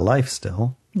can you have a life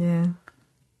still? Yeah.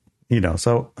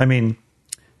 So I mean,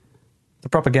 the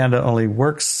propaganda only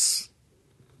works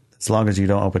as long as you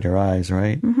don't open your eyes,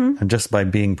 right? And just by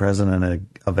being present and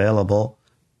available,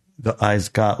 the eyes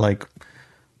got like,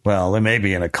 well, they may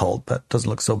be in a cult, but it doesn't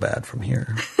look so bad from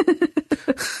here.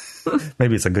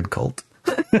 Maybe it's a good cult.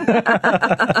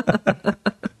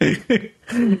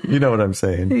 You know what I'm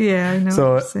saying? Yeah, I know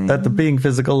so what you're saying. At the being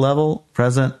physical level,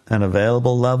 present and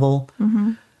available level,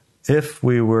 if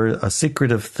we were a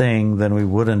secretive thing, then we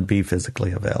wouldn't be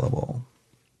physically available.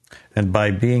 And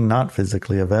by being not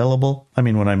physically available, I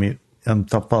mean, I'm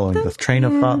following the train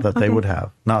of thought that they would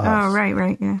have, not us. Oh,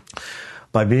 right, yeah.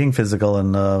 By being physical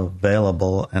and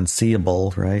available and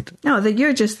seeable, right? No, that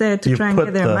you're just there to try and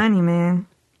get their money, man.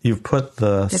 You've put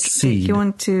the seed. You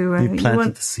want to. You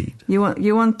planted the seed. You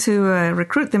want to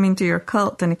recruit them into your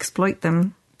cult and exploit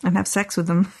them and have sex with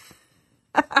them.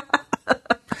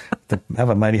 They have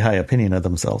a mighty high opinion of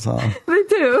themselves, huh? They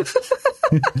do.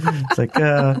 It's like,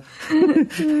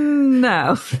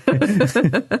 no.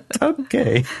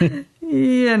 Okay.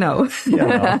 Yeah, no.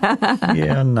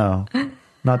 Yeah, no.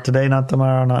 Not today, not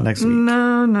tomorrow, not next week.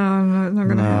 No, not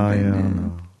going to happen.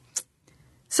 No.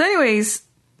 So anyways,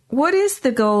 what is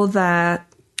the goal that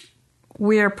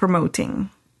we're promoting?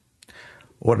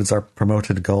 What is our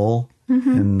promoted goal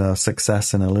in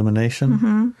success and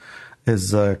illumination?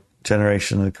 Is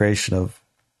generation and the creation of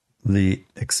the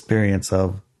experience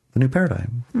of the new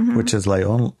paradigm, which is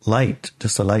light,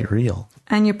 just a light real.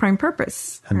 And your prime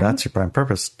purpose. And that's your prime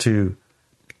purpose, to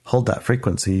hold that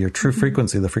frequency, your true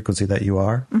frequency, the frequency that you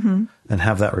are, and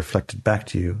have that reflected back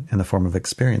to you in the form of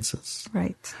experiences.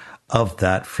 Right. Of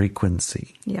that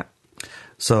frequency. Yeah.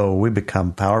 So we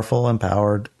become powerful,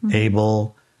 empowered,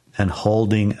 able, and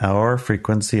holding our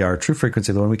frequency, our true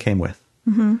frequency, the one we came with.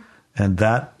 And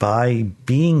that, by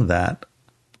being that,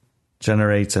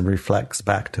 generates and reflects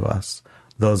back to us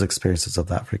those experiences of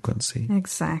that frequency.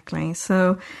 Exactly.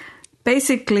 So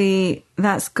basically,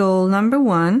 that's goal number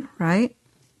 1, right?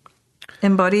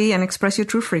 Embody and express your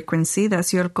true frequency.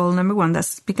 That's your goal number 1.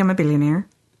 That's become a billionaire.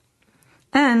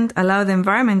 And allow the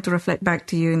environment to reflect back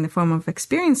to you in the form of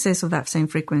experiences of that same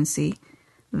frequency.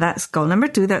 That's goal number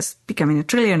 2. That's becoming a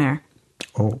trillionaire.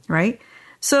 Oh. Right?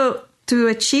 So to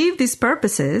achieve these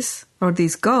purposes or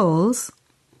these goals,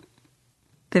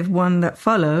 the one that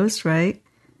follows, right?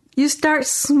 You start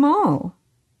small.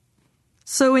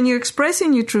 So when you're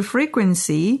expressing your true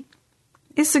frequency,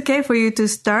 it's okay for you to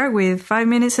start with 5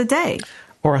 minutes a day.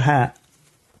 Or a hat.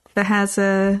 That has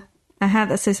a hat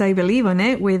that says I believe on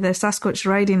it with a Sasquatch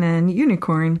riding a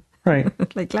unicorn. Right.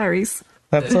 Like Larry's.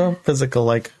 That's a physical,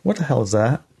 like, what the hell is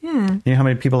that? Yeah. You know how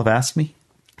many people have asked me?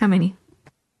 How many?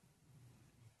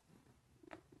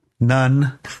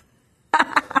 None.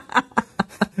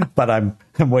 But I'm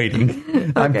waiting.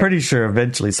 Okay. I'm pretty sure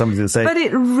eventually somebody's going to say... But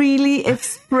it really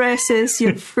expresses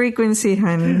your frequency,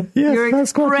 honey. Yes, You're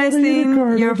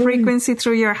expressing your frequency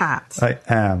through your hat. I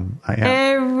am.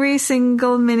 Every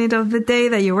single minute of the day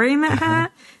that you're wearing that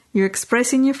hat, you're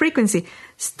expressing your frequency.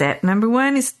 Step number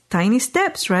 1 is tiny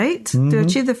steps, right? To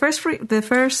achieve the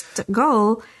first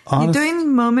goal, you're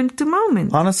doing moment to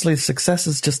moment. Honestly, success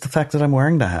is just the fact that I'm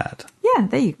wearing the hat. Yeah,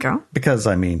 there you go. Because,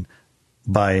 I mean,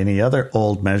 by any other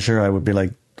old measure, I would be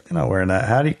like, you're not wearing that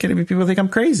hat. Are you kidding me? People think I'm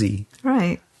crazy.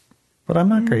 Right. But I'm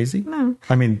not crazy. No.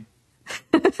 I mean,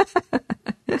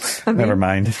 never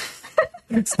mind.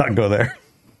 Let's not go there.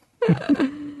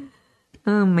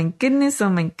 Oh my goodness.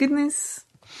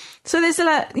 So there's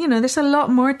a lot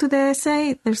more to the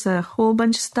essay. There's a whole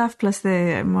bunch of stuff, plus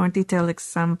the more detailed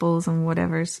examples and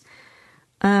whatever's.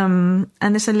 And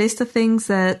there's a list of things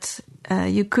that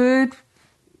you could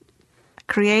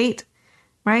create,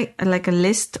 right? Like a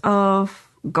list of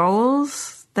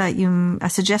goals a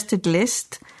suggested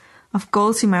list of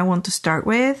goals you might want to start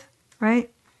with,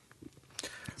 right?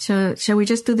 So shall we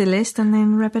just do the list and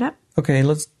then wrap it up? Okay,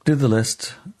 let's do the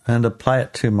list and apply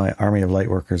it to my army of light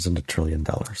workers and $1 trillion.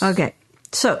 Okay.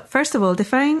 So, first of all,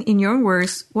 define in your own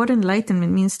words what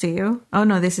enlightenment means to you. Oh,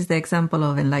 no, this is the example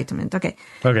of enlightenment. Okay.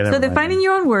 So, define in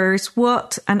your own words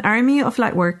what an army of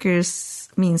light workers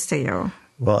means to you.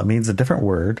 Well, it means a different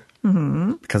word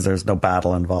because there's no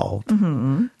battle involved.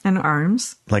 Mm-hmm. And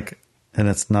arms. And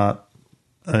it's not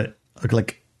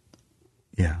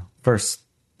first.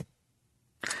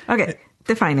 Okay.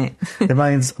 Define it. It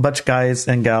means a bunch of guys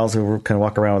and gals who can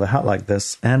walk around with a hat like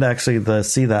this, and actually they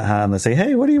see that hat and they say,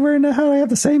 "Hey, what are you wearing that hat? I have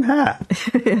the same hat.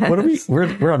 Yes. What are we?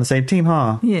 We're on the same team,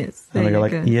 huh?" Yes. And they go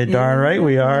like, "Yeah, darn right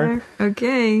we are."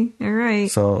 Okay. All right.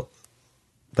 So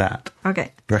that.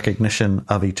 Okay. Recognition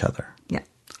of each other. Yeah.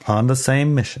 On the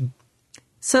same mission.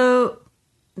 So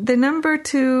the number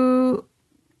 2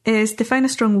 is define a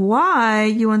strong why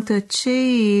you want to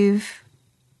achieve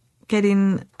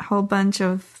getting a whole bunch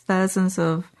of thousands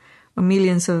of or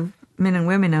millions of men and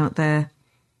women out there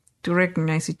to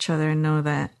recognize each other and know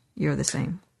that you're the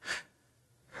same.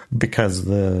 Because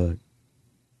the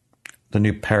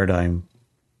new paradigm,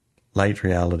 light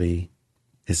reality,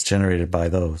 is generated by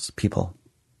those people.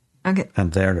 Okay.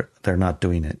 And they're not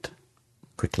doing it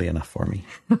quickly enough for me.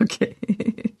 Okay.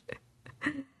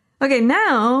 Okay,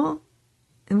 now,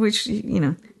 which,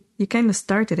 you kind of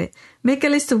started it. Make a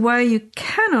list of why you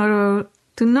cannot or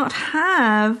do not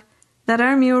have that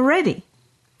army already,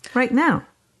 right now.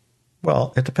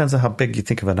 Well, it depends on how big you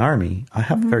think of an army. I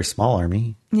have a very small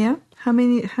army. Yeah? How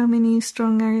many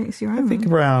strong is your army? I think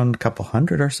around a couple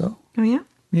hundred or so. Oh, yeah?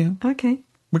 Yeah. Okay.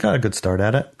 We got a good start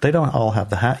at it. They don't all have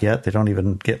the hat yet. They don't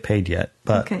even get paid yet.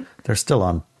 But they're still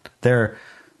on. They're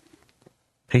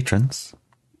patrons.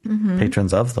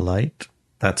 Patrons of the light.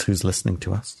 That's who's listening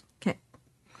to us. Okay.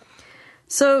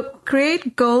 So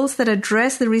create goals that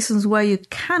address the reasons why you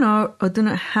cannot or do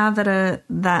not have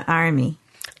that army.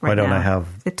 Why don't I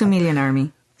have the 2 million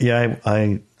army? Yeah,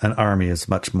 an army is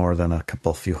much more than a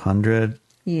few hundred.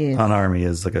 Yes. An army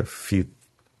is like a few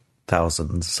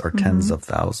thousands or tens of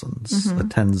thousands.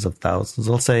 Tens of thousands.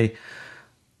 Let's say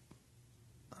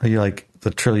like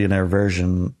the trillionaire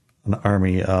version, an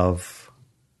army of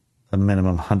a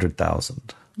minimum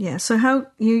 100,000. Yeah. So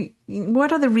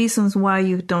what are the reasons why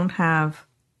you don't have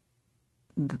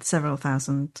several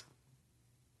thousand?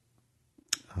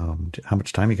 How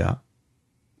much time you got?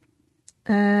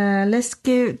 Let's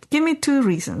give me 2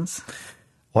 reasons.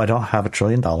 Well, I don't have $1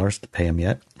 trillion to pay him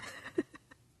yet.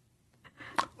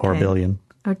 Or $1 billion.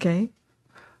 Okay.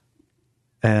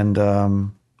 And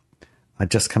I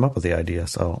just come up with the idea,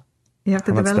 so you have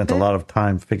to I haven't spent it? a lot of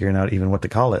time figuring out even what to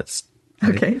call it.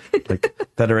 Okay. Like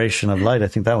Federation of Light, I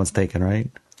think that one's taken, right?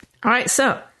 All right,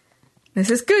 so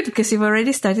this is good because you've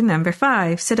already started number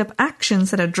 5. Set up actions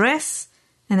that address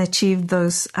and achieve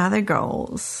those other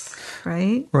goals,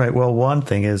 right? Right. Well, one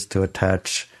thing is to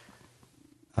attach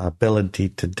ability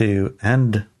to do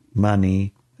and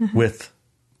money with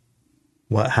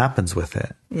what happens with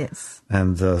it. Yes.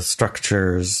 And the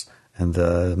structures and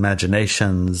the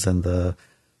imaginations and the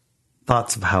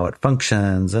thoughts of how it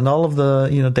functions and all of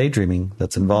the, daydreaming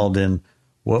that's involved in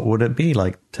what would it be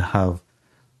like to have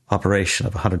operation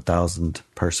of 100,000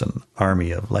 person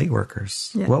army of light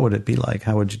workers. Yeah. What would it be like?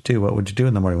 How would you do? What would you do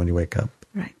in the morning when you wake up?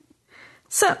 Right.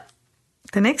 So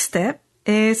the next step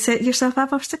is set yourself up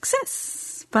for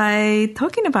success by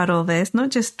talking about all this, not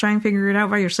just try and figure it out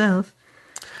by yourself,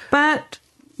 but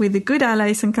with the good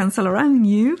allies and counsel around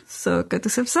you. So go to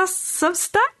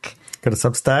Substack. Go to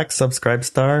Substack, Subscribe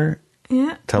Star,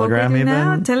 Yeah. Telegram even.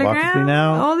 Now, Telegram. Walk with me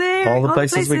now. All there. All the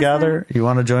places we gather. You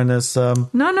want to join this? No,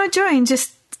 not join.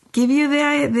 Just give you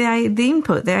the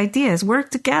input, the ideas. Work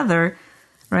together,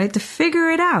 right, to figure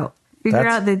it out. Figure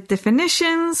out the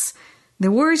definitions,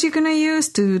 the words you're going to use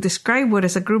to describe what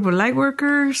is a group of light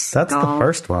workers. That's the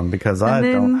first one, because I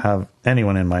don't have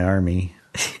anyone in my army.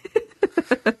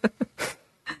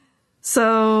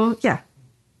 So, yeah.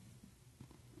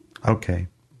 Okay.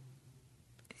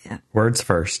 Yeah. Words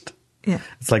first. Yeah.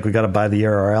 It's like we got to buy the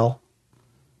URL.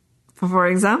 For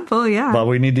example, yeah. Well,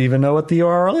 we need to even know what the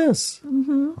URL is.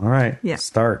 Mm-hmm. All right. Yeah.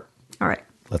 Start. All right.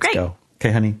 Let's Great. go.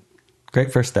 Okay, honey.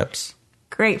 Great first steps.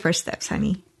 Great first steps,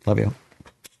 honey. Love you.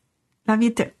 Love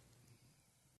you too.